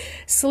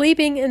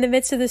 sleeping in the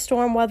midst of the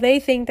storm while they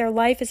think their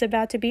life is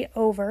about to be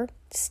over.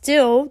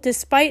 Still,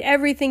 despite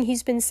everything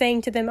he's been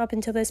saying to them up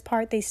until this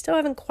part, they still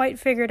haven't quite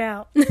figured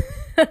out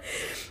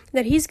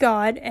that he's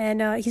God,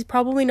 and he's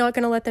probably not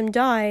going to let them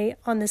die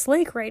on this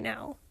lake right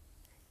now.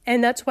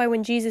 And that's why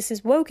when Jesus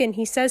is woken,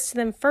 he says to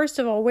them, first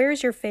of all, where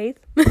is your faith?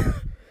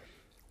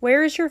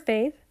 Where is your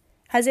faith?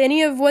 Has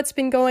any of what's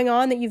been going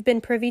on that you've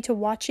been privy to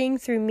watching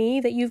through me,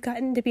 that you've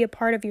gotten to be a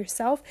part of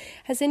yourself,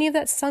 has any of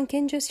that sunk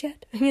in just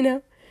yet?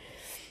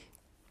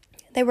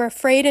 They were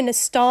afraid and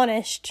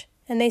astonished,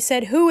 and they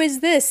said, "Who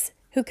is this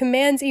who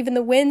commands even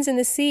the winds and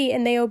the sea,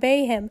 and they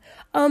obey him?"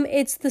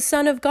 It's the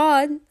Son of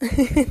God,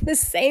 the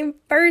same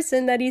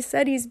person that he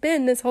said he's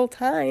been this whole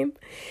time.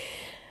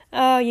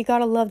 Oh, you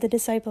gotta love the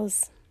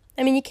disciples.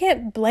 I mean, you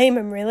can't blame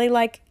them, really.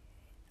 Like,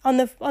 on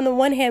the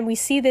one hand, we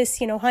see this,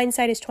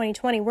 hindsight is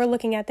 2020. We're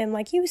looking at them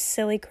like, you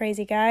silly,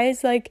 crazy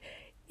guys. Like,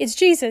 it's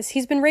Jesus.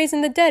 He's been raised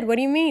from the dead. What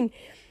do you mean?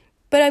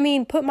 But I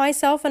mean, put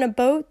myself on a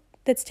boat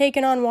that's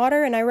taken on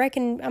water, and I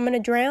reckon I'm going to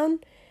drown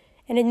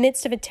in the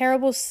midst of a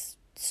terrible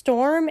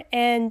storm,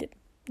 and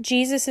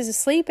Jesus is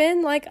asleep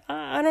in. Like,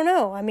 I don't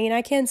know. I mean,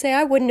 I can't say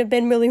I wouldn't have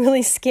been really,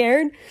 really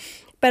scared.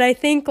 But I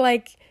think,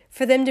 like,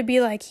 for them to be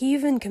like, he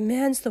even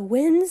commands the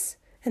winds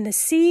and the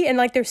sea, and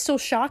like they're still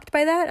shocked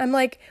by that. I'm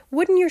like,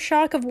 wouldn't your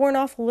shock have worn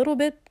off a little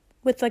bit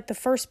with like the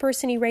first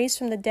person he raised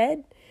from the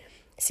dead?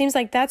 It seems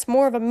like that's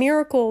more of a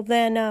miracle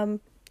than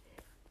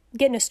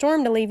getting a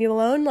storm to leave you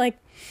alone. Like,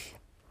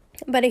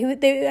 but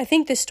I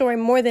think this story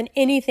more than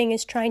anything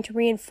is trying to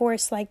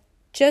reinforce like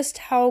just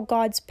how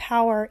God's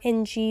power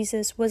in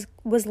Jesus was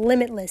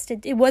limitless.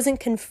 It wasn't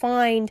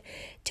confined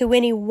to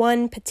any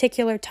one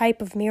particular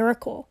type of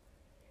miracle.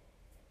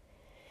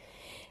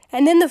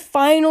 And then the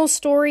final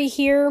story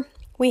here,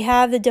 we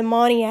have the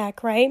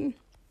demoniac, right?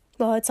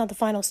 Well, it's not the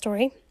final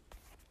story.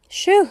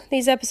 Shoo,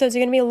 these episodes are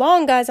going to be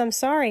long, guys. I'm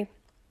sorry.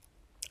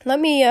 Let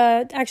me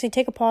actually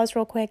take a pause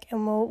real quick,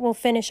 and we'll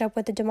finish up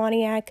with the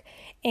demoniac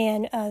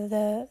and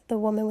the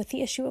woman with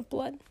the issue of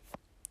blood.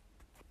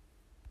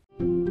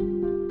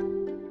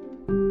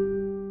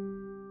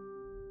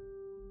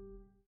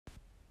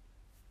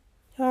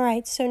 All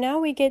right, so now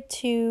we get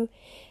to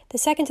the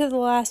second to the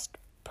last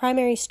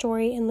primary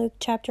story in Luke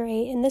chapter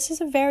 8, and this is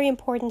a very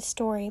important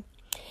story.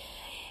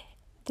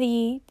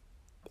 The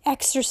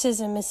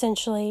exorcism,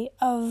 essentially,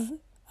 of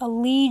a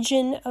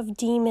legion of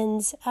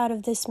demons out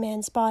of this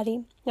man's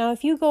body. Now,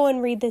 if you go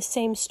and read this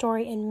same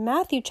story in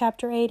Matthew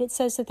chapter 8, it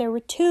says that there were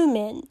 2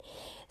 men.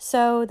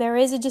 So there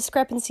is a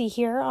discrepancy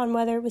here on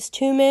whether it was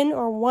 2 men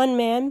or 1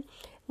 man.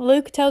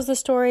 Luke tells the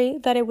story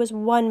that it was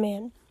 1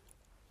 man.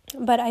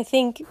 But I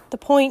think the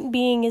point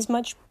being is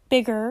much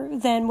bigger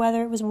than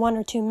whether it was 1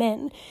 or 2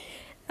 men.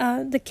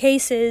 The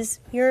case is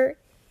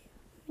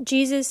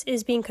Jesus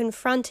is being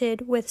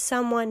confronted with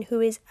someone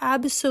who is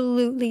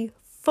absolutely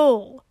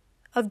full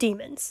of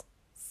demons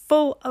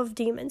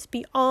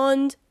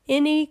beyond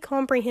any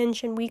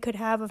comprehension we could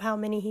have of how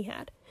many he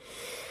had.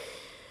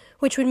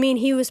 which would mean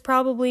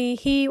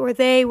he or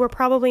they were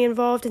probably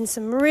involved in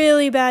some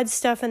really bad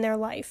stuff in their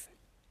life.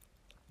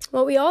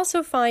 What we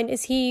also find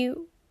is he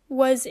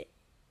was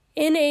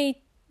in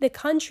the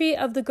country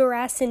of the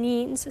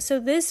Gerasenes. So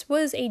this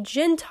was a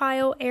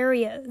Gentile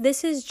area.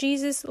 This is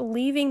Jesus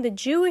leaving the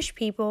Jewish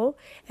people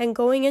and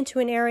going into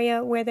an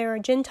area where there are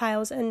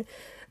Gentiles. And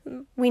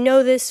we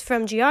know this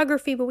from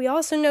geography, but we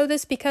also know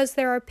this because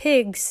there are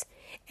pigs.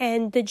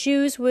 And the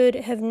Jews would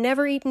have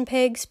never eaten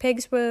pigs.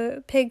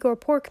 Pig or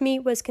pork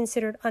meat was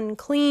considered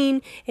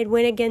unclean. It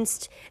went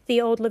against the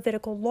old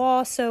Levitical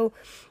law. So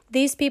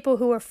these people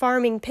who were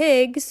farming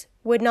pigs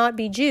would not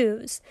be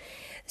Jews.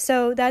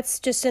 So that's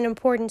just an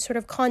important sort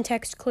of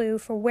context clue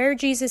for where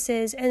Jesus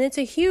is. And it's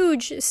a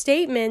huge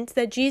statement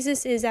that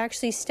Jesus is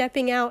actually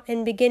stepping out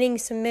and beginning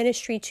some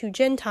ministry to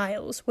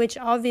Gentiles, which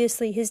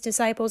obviously his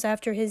disciples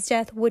after his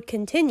death would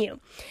continue.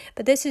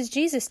 But this is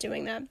Jesus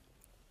doing that.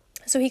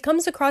 So he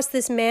comes across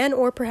this man,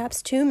 or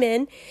perhaps two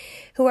men,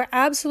 who are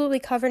absolutely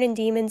covered in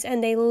demons,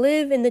 and they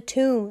live in the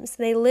tombs.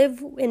 They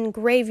live in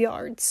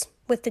graveyards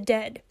with the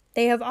dead.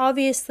 They have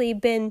obviously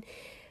been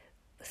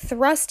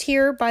thrust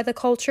here by the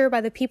culture,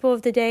 by the people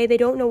of the day. They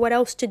don't know what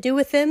else to do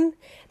with them,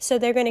 so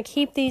they're going to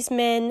keep these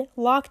men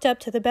locked up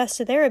to the best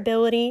of their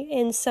ability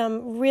in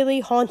some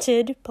really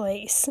haunted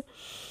place.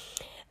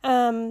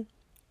 It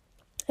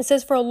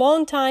says, for a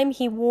long time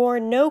he wore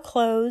no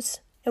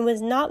clothes and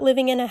was not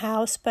living in a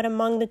house, but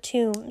among the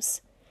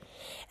tombs.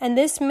 And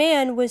this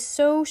man was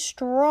so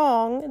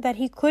strong that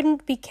he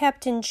couldn't be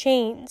kept in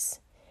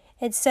chains.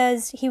 It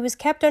says he was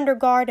kept under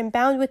guard and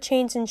bound with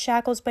chains and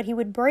shackles, but he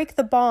would break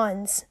the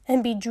bonds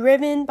and be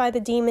driven by the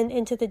demon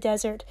into the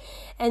desert.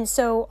 And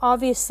so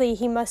obviously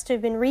he must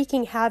have been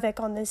wreaking havoc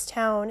on this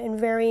town in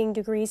varying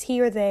degrees. He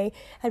or they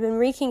had been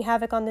wreaking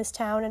havoc on this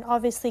town and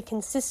obviously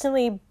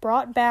consistently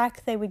brought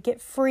back. They would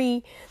get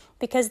free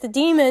because the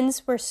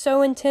demons were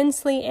so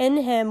intensely in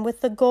him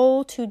with the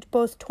goal to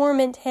both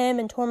torment him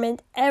and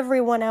torment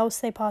everyone else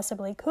they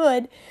possibly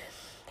could,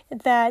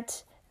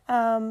 that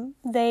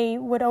they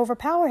would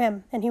overpower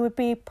him, and he would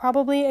be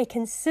probably a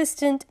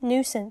consistent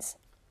nuisance.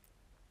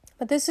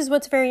 But this is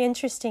what's very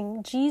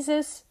interesting.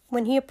 Jesus,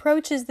 when he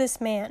approaches this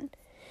man,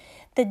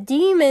 the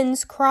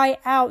demons cry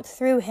out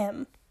through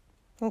him.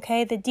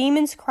 Okay, the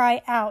demons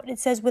cry out. It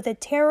says, with a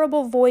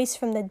terrible voice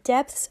from the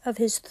depths of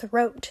his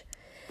throat.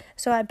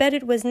 So I bet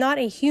it was not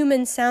a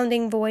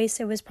human-sounding voice.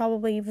 It was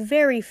probably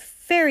very,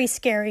 very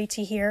scary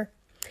to hear.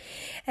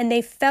 And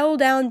they fell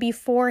down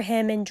before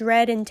him in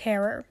dread and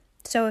terror.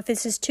 So if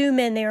this is two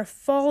men, they are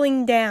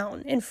falling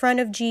down in front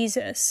of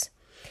Jesus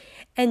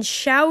and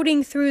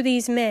shouting through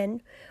these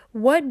men,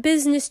 what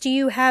business do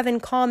you have in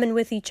common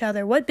with each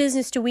other? What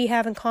business do we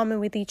have in common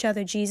with each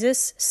other,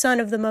 Jesus, Son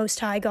of the Most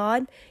High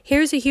God?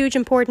 Here's a huge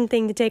important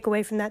thing to take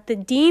away from that. The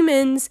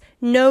demons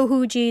know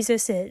who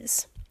Jesus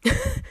is.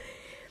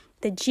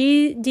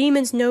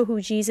 Demons know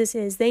who Jesus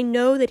is. They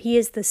know that he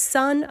is the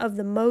Son of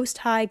the Most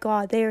High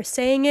God. They are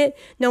saying it.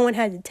 No one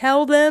had to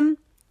tell them.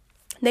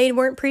 They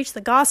weren't preached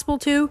the gospel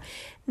to.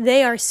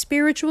 They are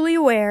spiritually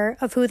aware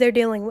of who they're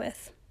dealing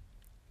with.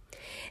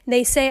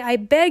 They say, I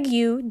beg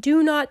you,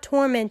 do not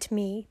torment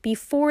me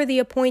before the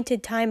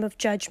appointed time of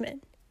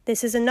judgment.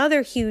 This is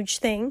another huge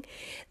thing.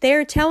 They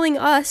are telling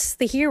us,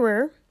 the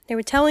hearer, they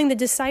were telling the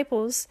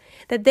disciples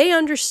that they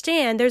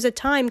understand there's a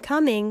time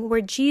coming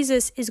where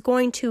Jesus is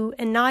going to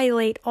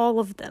annihilate all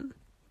of them.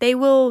 They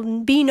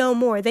will be no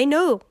more. They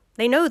know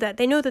that.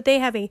 They know that they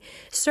have a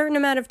certain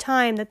amount of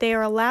time that they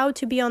are allowed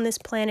to be on this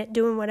planet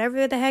doing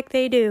whatever the heck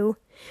they do.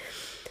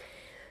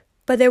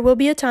 But there will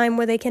be a time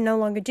where they can no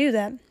longer do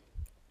that.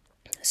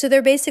 So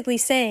they're basically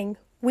saying,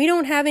 we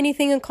don't have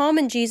anything in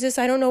common, Jesus.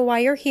 I don't know why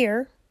you're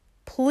here.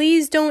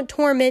 Please don't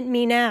torment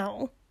me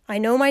now. I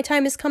know my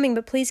time is coming,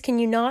 but please can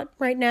you not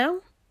right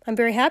now? I'm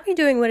very happy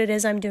doing what it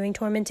is I'm doing,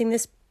 tormenting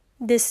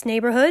this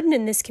neighborhood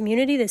and this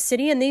community, this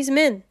city, and these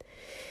men.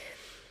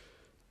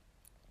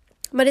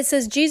 But it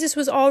says Jesus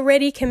was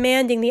already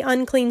commanding the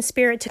unclean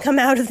spirit to come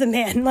out of the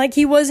man. Like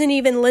he wasn't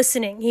even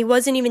listening. He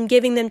wasn't even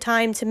giving them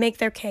time to make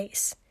their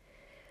case.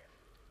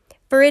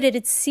 For it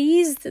had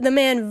seized the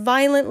man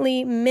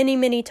violently many,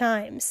 many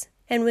times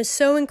and was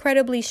so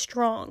incredibly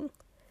strong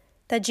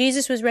that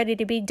Jesus was ready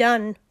to be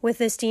done with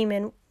this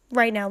demon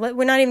right now.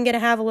 We're not even going to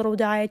have a little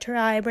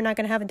diatribe. We're not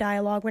going to have a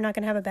dialogue. We're not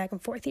going to have a back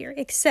and forth here.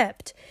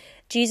 Except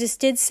Jesus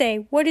did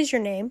say, what is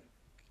your name?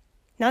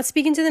 Not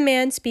speaking to the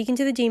man, speaking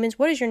to the demons.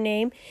 What is your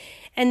name?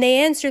 And they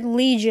answered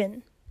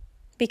Legion,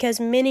 because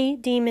many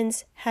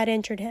demons had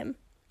entered him.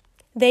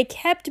 They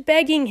kept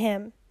begging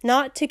him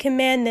not to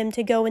command them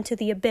to go into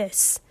the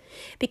abyss,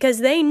 because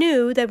they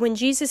knew that when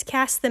Jesus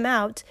cast them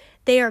out,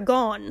 they are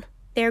gone.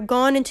 They are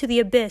gone into the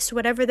abyss,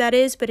 whatever that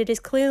is, but it is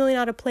clearly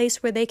not a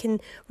place where they can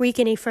wreak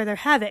any further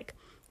havoc.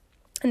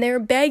 And they were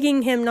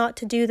begging him not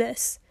to do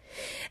this.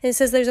 And it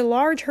says there's a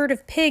large herd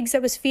of pigs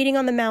that was feeding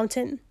on the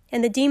mountain.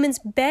 And the demons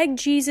begged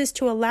Jesus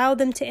to allow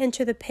them to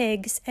enter the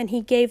pigs, and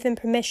he gave them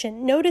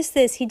permission. Notice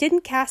this, he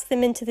didn't cast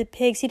them into the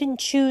pigs. He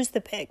didn't choose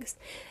the pigs.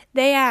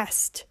 They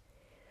asked,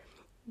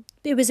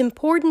 it was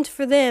important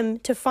for them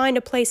to find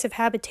a place of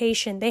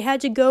habitation. They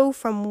had to go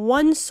from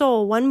one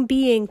soul, one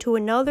being, to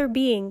another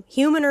being,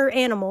 human or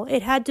animal. They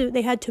had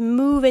to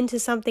move into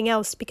something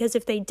else, because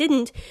if they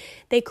didn't,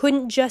 they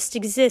couldn't just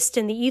exist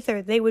in the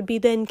ether. They would be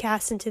then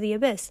cast into the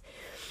abyss.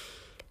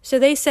 So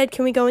they said,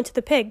 can we go into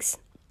the pigs?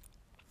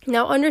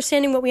 Now,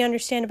 understanding what we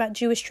understand about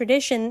Jewish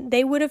tradition,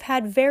 they would have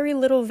had very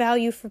little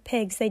value for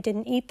pigs. They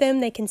didn't eat them.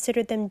 They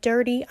considered them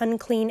dirty,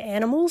 unclean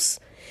animals.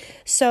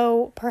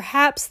 So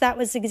perhaps that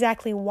was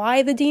exactly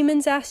why the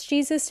demons asked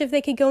Jesus if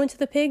they could go into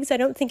the pigs. I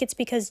don't think it's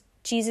because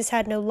Jesus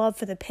had no love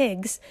for the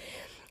pigs,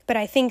 but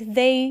I think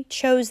they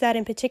chose that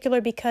in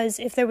particular because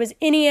if there was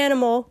any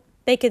animal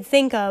they could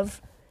think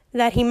of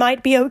that he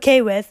might be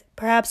okay with,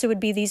 perhaps it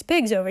would be these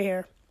pigs over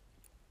here.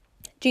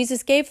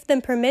 Jesus gave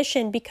them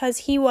permission because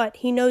he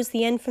knows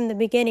the end from the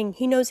beginning.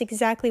 He knows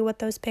exactly what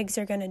those pigs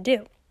are going to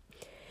do.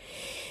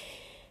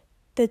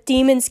 The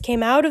demons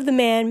came out of the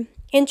man,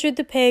 entered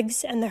the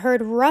pigs, and the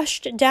herd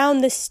rushed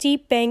down the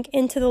steep bank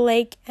into the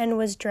lake and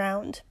was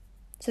drowned.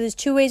 So there's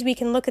two ways we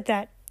can look at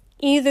that.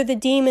 Either the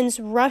demons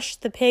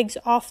rushed the pigs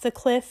off the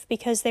cliff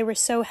because they were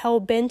so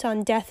hell-bent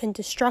on death and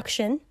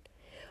destruction,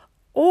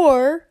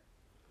 or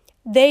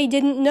they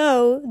didn't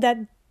know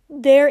that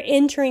their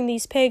entering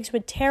these pigs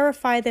would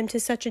terrify them to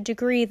such a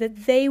degree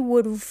that they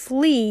would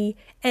flee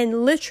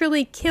and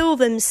literally kill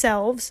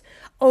themselves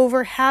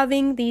over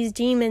having these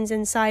demons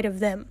inside of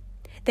them.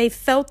 They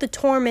felt the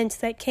torment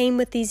that came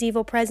with these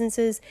evil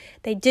presences.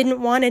 They didn't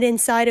want it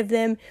inside of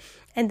them,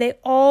 and they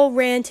all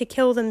ran to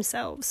kill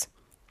themselves.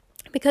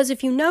 Because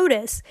if you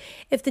notice,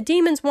 if the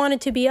demons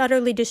wanted to be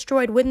utterly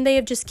destroyed, wouldn't they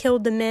have just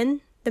killed the man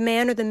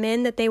or the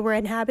men that they were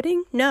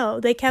inhabiting? No,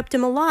 they kept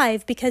him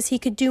alive because he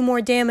could do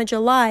more damage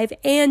alive,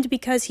 and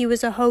because he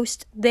was a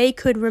host they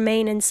could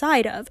remain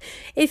inside of.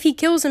 If he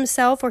kills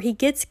himself or he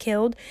gets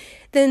killed,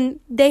 then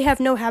they have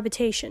no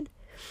habitation.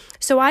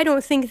 So I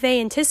don't think they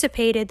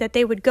anticipated that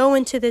they would go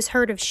into this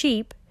herd of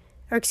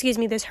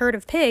this herd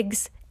of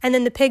pigs, and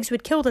then the pigs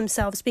would kill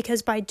themselves,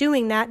 because by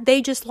doing that,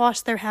 they just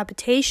lost their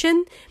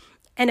habitation,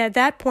 and at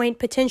that point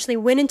potentially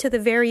went into the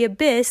very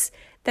abyss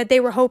that they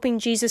were hoping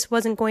Jesus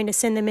wasn't going to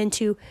send them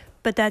into,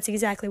 but that's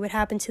exactly what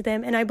happened to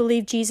them. And I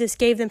believe Jesus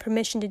gave them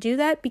permission to do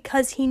that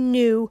because he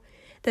knew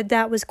that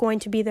that was going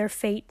to be their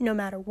fate no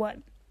matter what.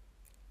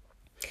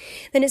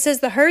 Then it says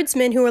the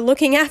herdsmen who were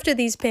looking after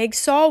these pigs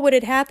saw what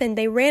had happened.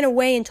 They ran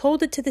away and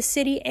told it to the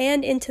city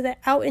and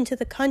out into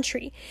the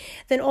country.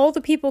 Then all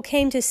the people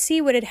came to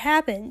see what had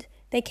happened.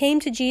 They came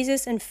to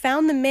Jesus and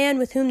found the man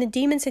with whom the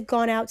demons had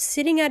gone out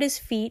sitting at his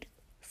feet,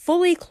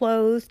 fully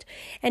clothed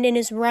and in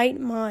his right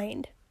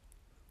mind.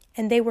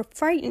 And they were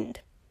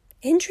frightened.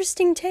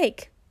 Interesting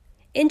take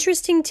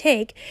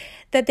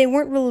that they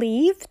weren't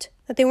relieved,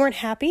 that they weren't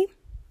happy.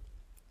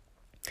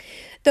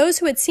 Those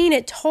who had seen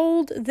it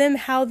told them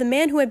how the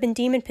man who had been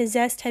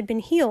demon-possessed had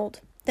been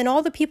healed. Then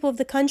all the people of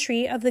the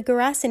country of the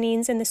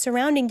Gerasenes and the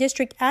surrounding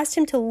district asked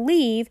him to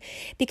leave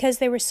because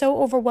they were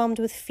so overwhelmed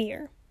with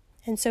fear.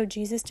 And so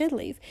Jesus did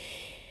leave.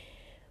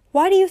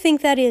 Why do you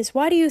think that is?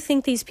 Why do you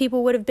think these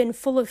people would have been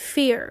full of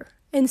fear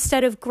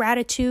instead of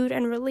gratitude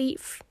and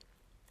relief?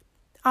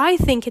 I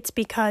think it's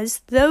because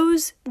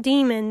those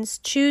demons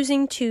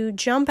choosing to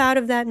jump out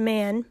of that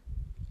man,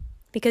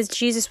 because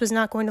Jesus was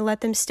not going to let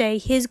them stay,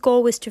 his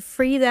goal was to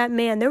free that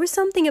man. There was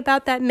something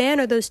about that man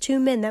or those two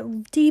men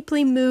that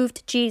deeply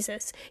moved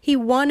Jesus. He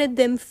wanted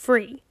them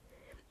free.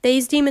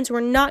 These demons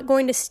were not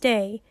going to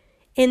stay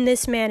in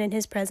this man in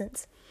his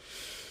presence.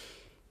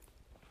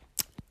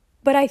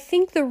 But I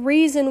think the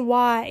reason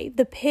why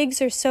the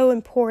pigs are so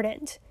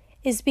important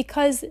is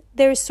because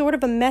there's sort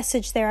of a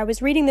message there. I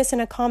was reading this in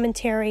a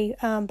commentary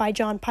by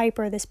John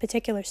Piper, this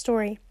particular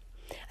story.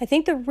 I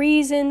think the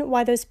reason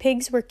why those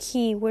pigs were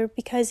key were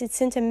because it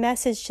sent a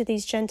message to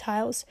these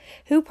Gentiles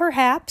who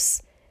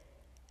perhaps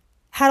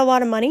had a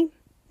lot of money.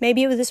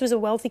 Maybe this was a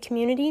wealthy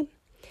community.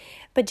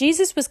 But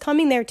Jesus was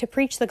coming there to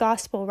preach the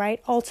gospel,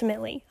 right?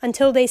 Ultimately,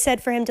 until they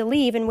said for him to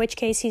leave, in which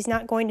case he's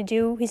not going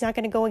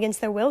to go against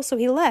their will, so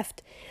he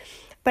left.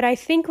 But I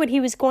think what he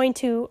was going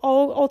to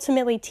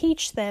ultimately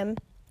teach them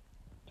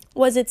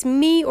was it's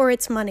me or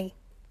it's money.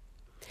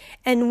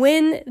 And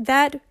when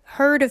that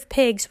herd of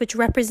pigs, which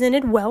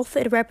represented wealth,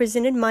 it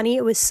represented money,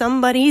 it was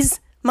somebody's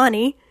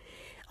money,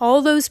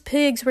 all those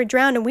pigs were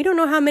drowned, and we don't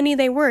know how many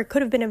they were. It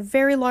could have been a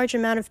very large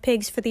amount of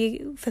pigs for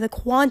the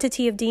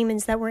quantity of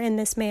demons that were in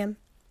this man.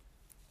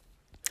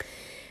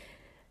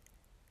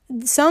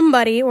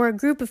 Somebody or a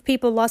group of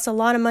people lost a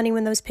lot of money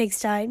when those pigs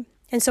died.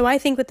 And so I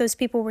think what those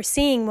people were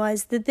seeing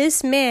was that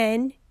this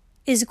man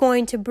is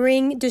going to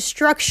bring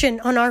destruction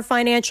on our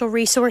financial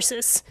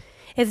resources.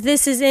 If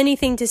this is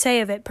anything to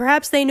say of it,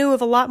 perhaps they knew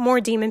of a lot more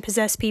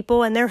demon-possessed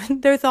people, and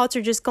their thoughts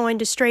are just going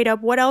to straight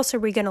up, what else are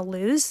we going to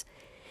lose?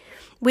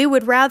 We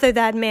would rather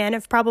that man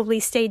have probably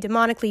stayed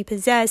demonically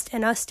possessed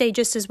and us stay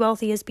just as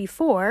wealthy as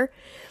before,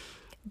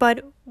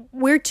 but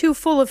we're too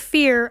full of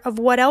fear of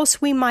what else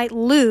we might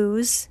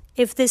lose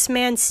if this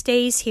man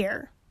stays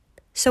here.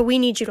 So we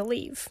need you to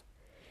leave.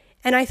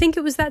 And I think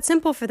it was that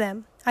simple for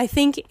them.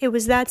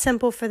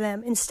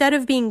 Instead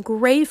of being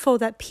grateful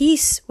that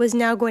peace was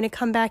now going to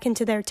come back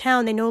into their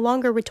town, they no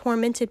longer were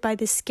tormented by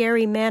this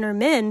scary man or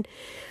men.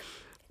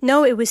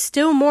 No, it was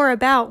still more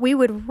about, we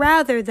would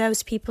rather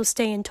those people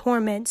stay in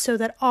torment so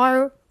that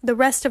the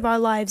rest of our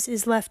lives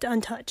is left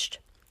untouched.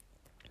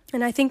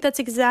 And I think that's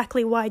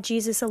exactly why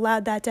Jesus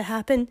allowed that to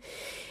happen,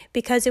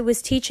 because it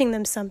was teaching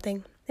them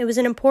something. It was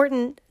an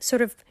important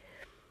sort of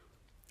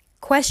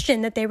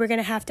question that they were going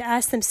to have to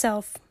ask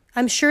themselves.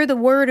 I'm sure the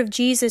word of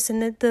Jesus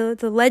and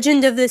the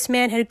legend of this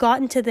man had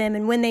gotten to them,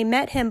 and when they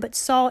met him but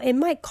saw it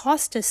might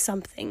cost us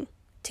something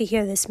to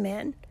hear this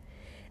man,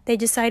 they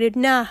decided,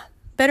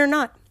 better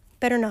not.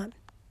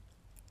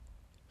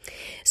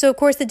 So, of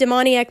course, the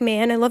demoniac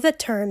man, I love that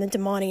term, the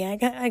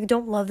demoniac. I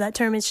don't love that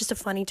term. It's just a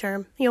funny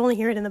term. You only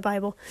hear it in the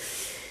Bible.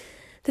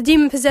 The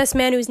demon-possessed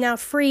man who is now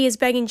free is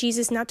begging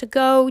Jesus not to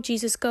go.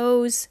 Jesus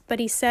goes, but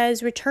he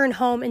says, return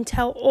home and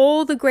tell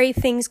all the great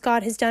things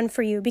God has done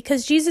for you.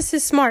 Because Jesus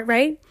is smart,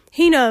 right?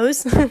 He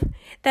knows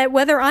that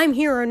whether I'm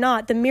here or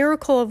not, the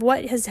miracle of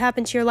what has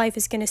happened to your life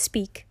is going to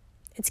speak.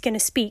 It's going to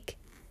speak.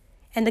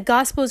 And the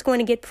gospel is going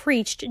to get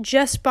preached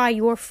just by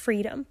your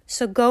freedom.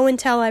 So go and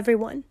tell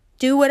everyone.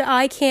 Do what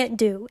I can't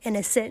do, in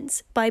a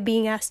sense, by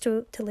being asked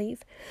to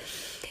leave.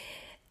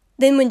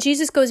 Then when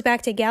Jesus goes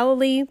back to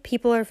Galilee,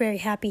 people are very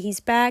happy he's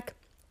back.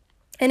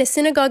 And a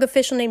synagogue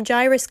official named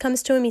Jairus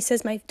comes to him. He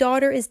says, my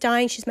daughter is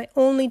dying. She's my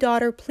only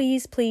daughter.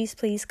 Please, please,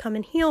 please come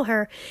and heal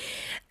her.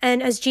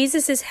 And as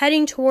Jesus is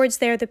heading towards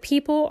there, the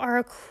people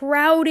are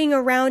crowding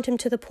around him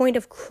to the point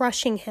of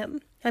crushing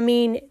him. I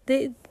mean,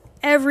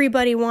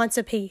 everybody wants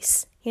a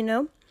piece, you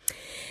know?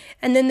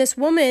 And then this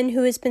woman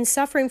who has been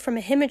suffering from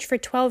a hemorrhage for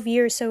 12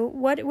 years. So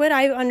what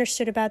I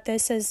understood about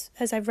this as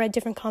I've read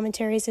different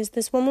commentaries is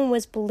this woman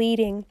was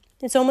bleeding.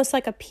 It's almost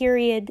like a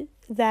period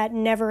that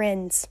never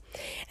ends.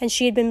 And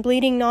she had been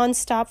bleeding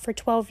nonstop for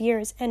 12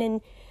 years.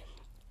 And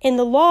in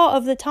the law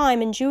of the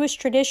time, in Jewish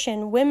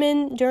tradition,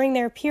 women during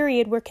their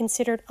period were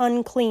considered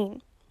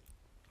unclean.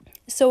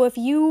 So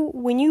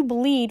when you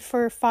bleed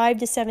for 5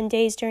 to 7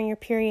 days during your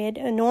period,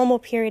 a normal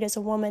period as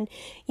a woman,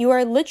 you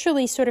are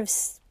literally sort of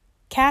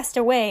cast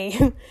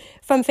away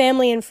from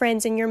family and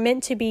friends, and you're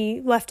meant to be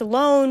left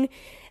alone.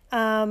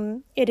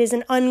 It is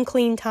an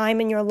unclean time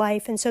in your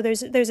life, and so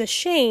there's a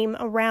shame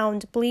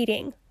around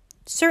bleeding.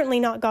 Certainly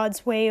not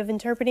God's way of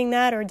interpreting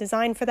that or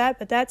design for that,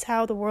 but that's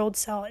how the world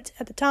saw it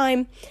at the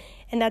time,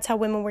 and that's how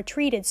women were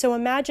treated. So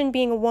imagine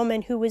being a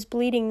woman who was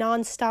bleeding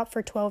nonstop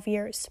for 12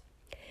 years.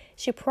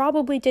 She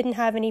probably didn't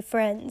have any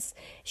friends.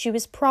 She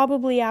was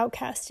probably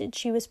outcasted.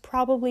 She was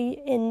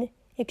probably in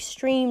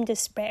extreme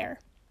despair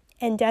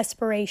and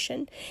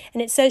desperation.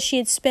 And it says she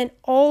had spent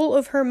all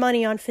of her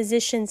money on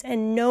physicians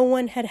and no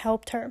one had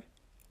helped her.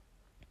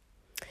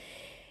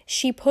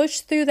 She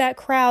pushed through that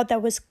crowd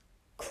that was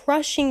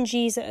crushing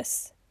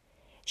Jesus.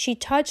 She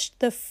touched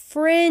the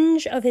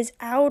fringe of his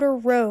outer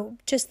robe,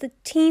 just the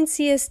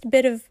teensiest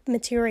bit of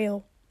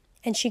material,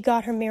 and she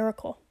got her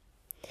miracle.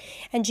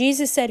 And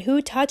Jesus said,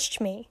 "Who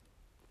touched me?"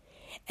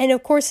 And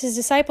of course his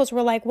disciples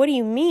were like, "What do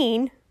you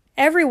mean?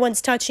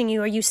 Everyone's touching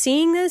you. Are you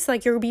seeing this?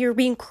 Like you're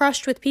being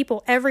crushed with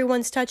people.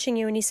 Everyone's touching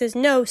you." And he says,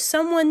 "No,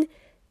 someone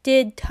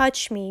did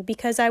touch me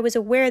because I was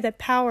aware that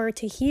power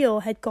to heal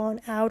had gone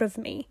out of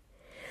me."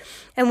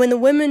 And when the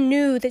woman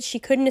knew that she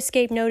couldn't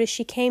escape notice,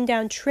 she came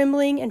down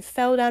trembling and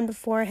fell down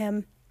before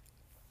him.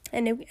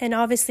 And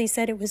obviously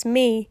said, "It was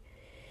me."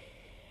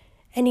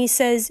 And he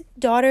says,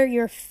 "Daughter,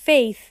 your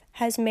faith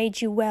has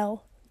made you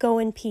well. Go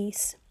in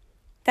peace."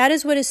 That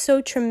is what is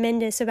so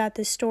tremendous about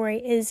this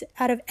story, is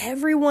out of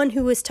everyone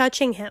who was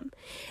touching him,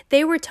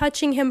 they were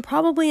touching him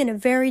probably in a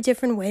very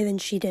different way than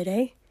she did,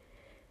 eh?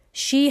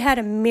 She had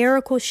a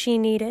miracle she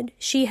needed.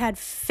 She had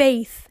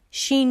faith.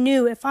 She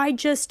knew, if I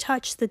just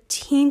touch the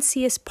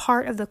teensiest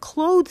part of the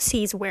clothes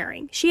he's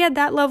wearing, she had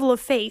that level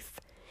of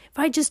faith. If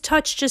I just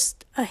touch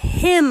just a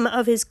hem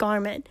of his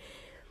garment,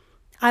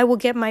 I will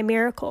get my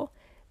miracle.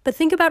 But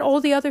think about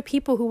all the other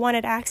people who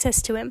wanted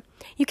access to him.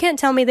 You can't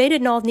tell me they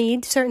didn't all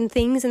need certain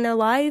things in their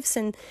lives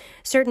and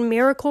certain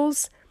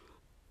miracles.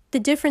 The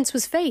difference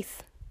was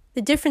faith.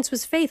 The difference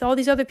was faith. All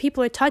these other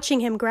people are touching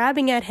him,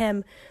 grabbing at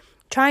him,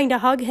 trying to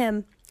hug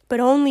him,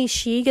 but only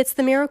she gets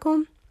the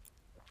miracle.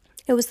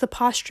 It was the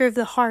posture of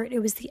the heart. It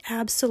was the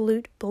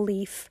absolute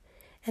belief.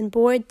 And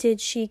boy, did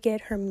she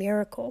get her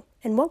miracle.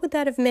 And what would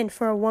that have meant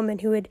for a woman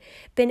who had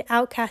been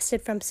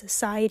outcasted from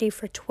society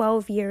for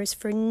 12 years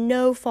for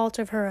no fault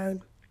of her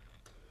own?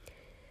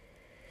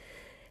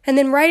 And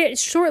then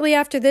shortly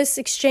after this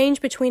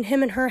exchange between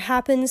him and her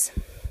happens,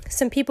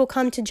 some people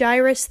come to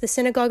Jairus, the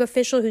synagogue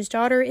official whose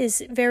daughter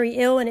is very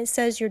ill, and it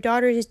says, "Your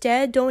daughter is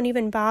dead. Don't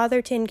even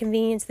bother to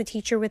inconvenience the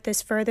teacher with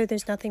this further.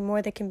 There's nothing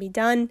more that can be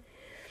done."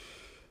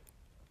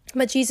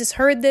 But Jesus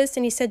heard this,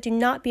 and he said, "Do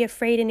not be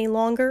afraid any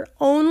longer.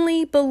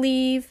 Only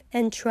believe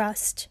and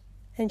trust,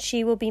 and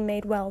she will be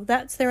made well."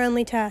 That's their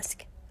only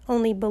task.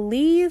 Only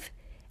believe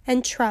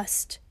and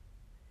trust,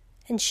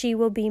 and she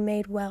will be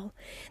made well.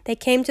 They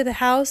came to the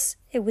house.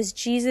 It was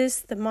Jesus,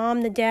 the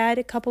mom, the dad,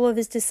 a couple of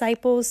his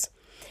disciples.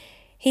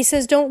 He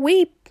says, "Don't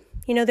weep."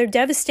 They're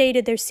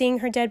devastated. They're seeing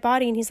her dead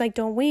body. And he's like,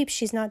 don't weep.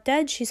 She's not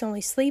dead. She's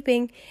only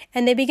sleeping.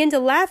 And they begin to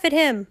laugh at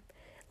him,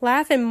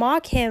 laugh and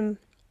mock him.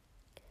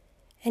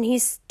 And he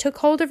took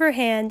hold of her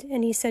hand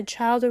and he said,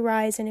 child,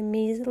 arise. And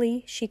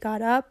immediately she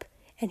got up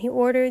and he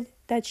ordered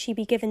that she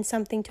be given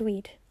something to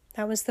eat.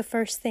 That was the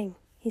first thing.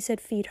 He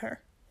said, feed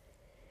her.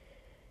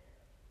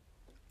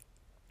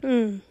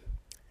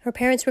 Her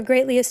parents were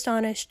greatly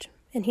astonished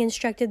and he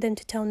instructed them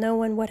to tell no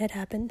one what had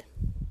happened.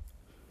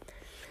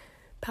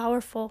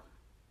 Powerful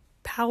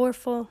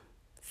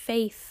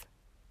faith.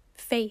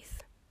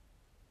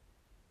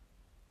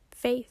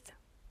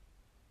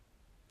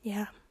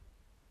 Yeah.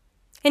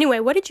 Anyway,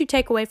 what did you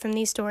take away from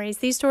these stories?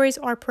 These stories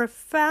are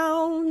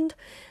profound.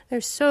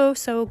 They're so,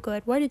 so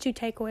good. What did you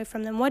take away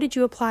from them? What did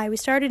you apply? We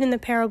started in the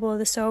parable of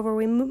the sower.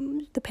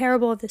 The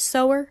parable of the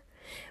sower.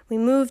 We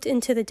moved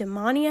into the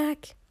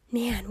demoniac.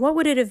 Man, what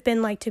would it have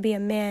been like to be a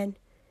man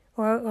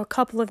or a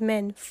couple of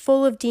men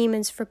full of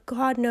demons for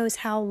God knows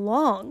how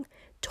long?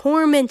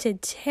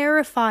 Tormented,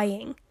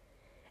 terrifying,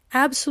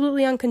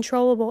 absolutely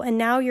uncontrollable, and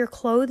now you're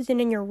clothed and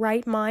in your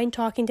right mind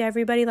talking to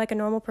everybody like a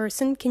normal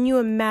person. Can you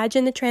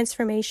imagine the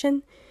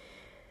transformation?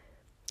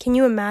 Can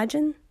you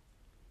imagine?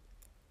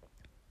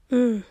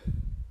 May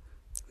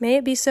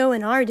it be so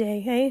in our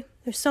day, eh?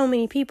 There's so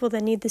many people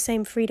that need the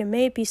same freedom.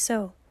 May it be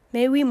so.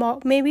 May we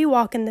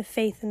walk in the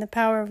faith and the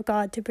power of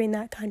God to bring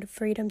that kind of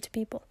freedom to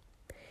people.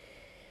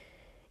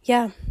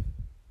 Yeah.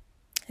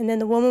 And then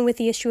the woman with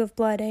the issue of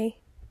blood, eh?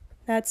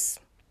 That's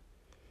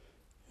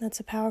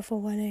a powerful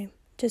one, eh?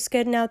 Just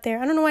getting out there.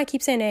 I don't know why I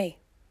keep saying eh,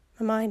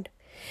 my mind.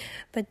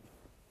 But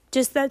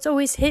just that's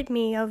always hit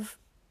me of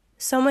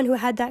someone who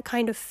had that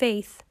kind of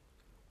faith,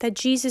 that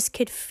Jesus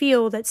could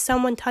feel that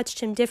someone touched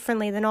him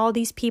differently than all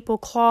these people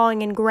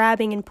clawing and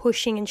grabbing and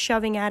pushing and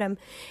shoving at him.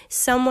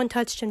 Someone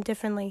touched him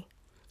differently.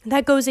 And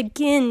that goes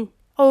again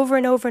over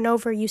and over and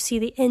over. You see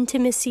the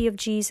intimacy of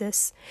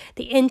Jesus.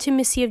 The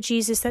intimacy of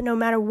Jesus, that no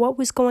matter what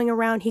was going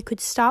around, he could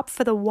stop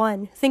for the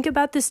one. Think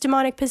about this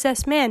demonic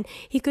possessed man.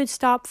 He could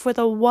stop for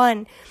the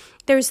one.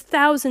 There's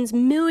thousands,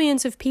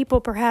 millions of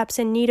people perhaps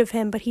in need of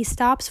him, but he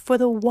stops for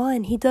the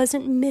one. He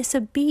doesn't miss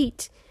a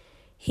beat.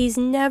 He's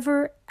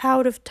never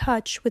out of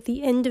touch with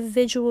the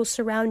individual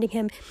surrounding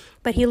him,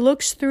 but he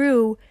looks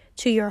through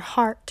to your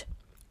heart.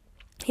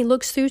 He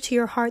looks through to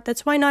your heart.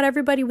 That's why not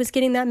everybody was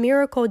getting that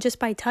miracle just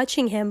by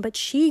touching him, but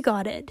she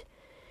got it.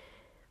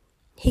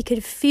 He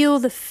could feel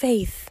the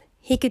faith.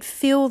 He could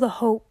feel the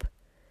hope.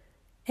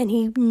 And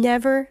he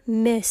never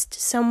missed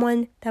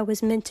someone that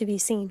was meant to be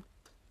seen.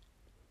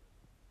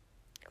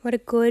 What a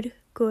good,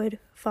 good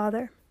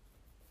Father.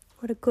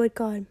 What a good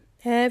God.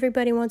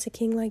 Everybody wants a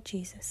king like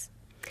Jesus.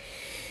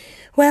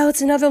 Well,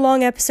 it's another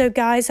long episode,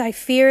 guys. I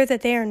fear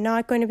that they are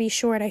not going to be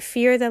short. I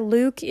fear that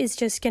Luke is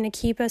just going to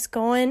keep us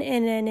going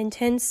in an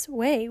intense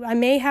way. I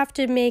may have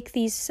to make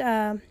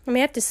I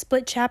may have to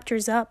split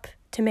chapters up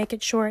to make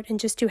it short and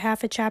just do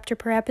half a chapter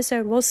per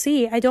episode. We'll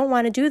see. I don't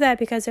want to do that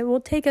because it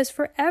will take us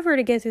forever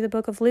to get through the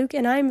book of Luke,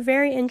 and I'm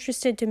very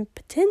interested to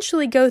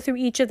potentially go through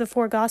each of the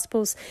 4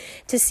 Gospels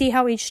to see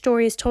how each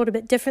story is told a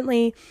bit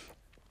differently,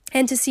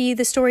 and to see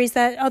the stories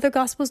that other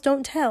Gospels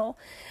don't tell.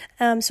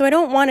 So I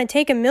don't want to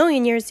take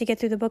 1,000,000 years to get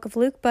through the book of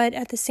Luke, but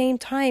at the same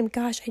time,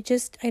 gosh,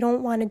 I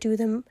don't want to do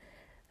them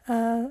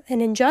an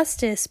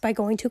injustice by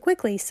going too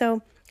quickly. So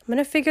I'm going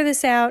to figure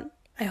this out.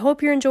 I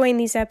hope you're enjoying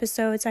these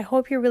episodes. I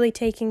hope you're really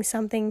taking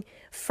something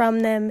from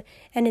them,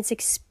 and it's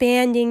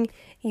expanding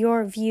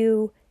your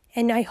view,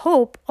 and I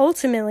hope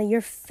ultimately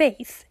your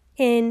faith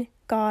in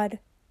God,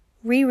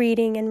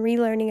 rereading and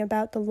relearning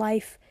about the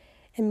life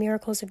and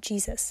miracles of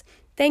Jesus.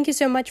 Thank you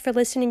so much for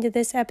listening to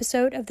this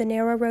episode of the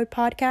Narrow Road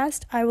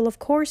Podcast. I will, of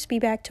course, be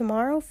back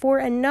tomorrow for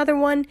another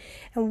one,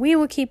 and we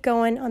will keep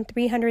going on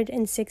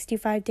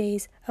 365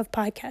 days of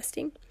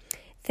podcasting.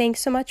 Thanks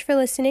so much for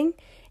listening,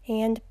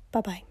 and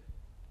bye-bye.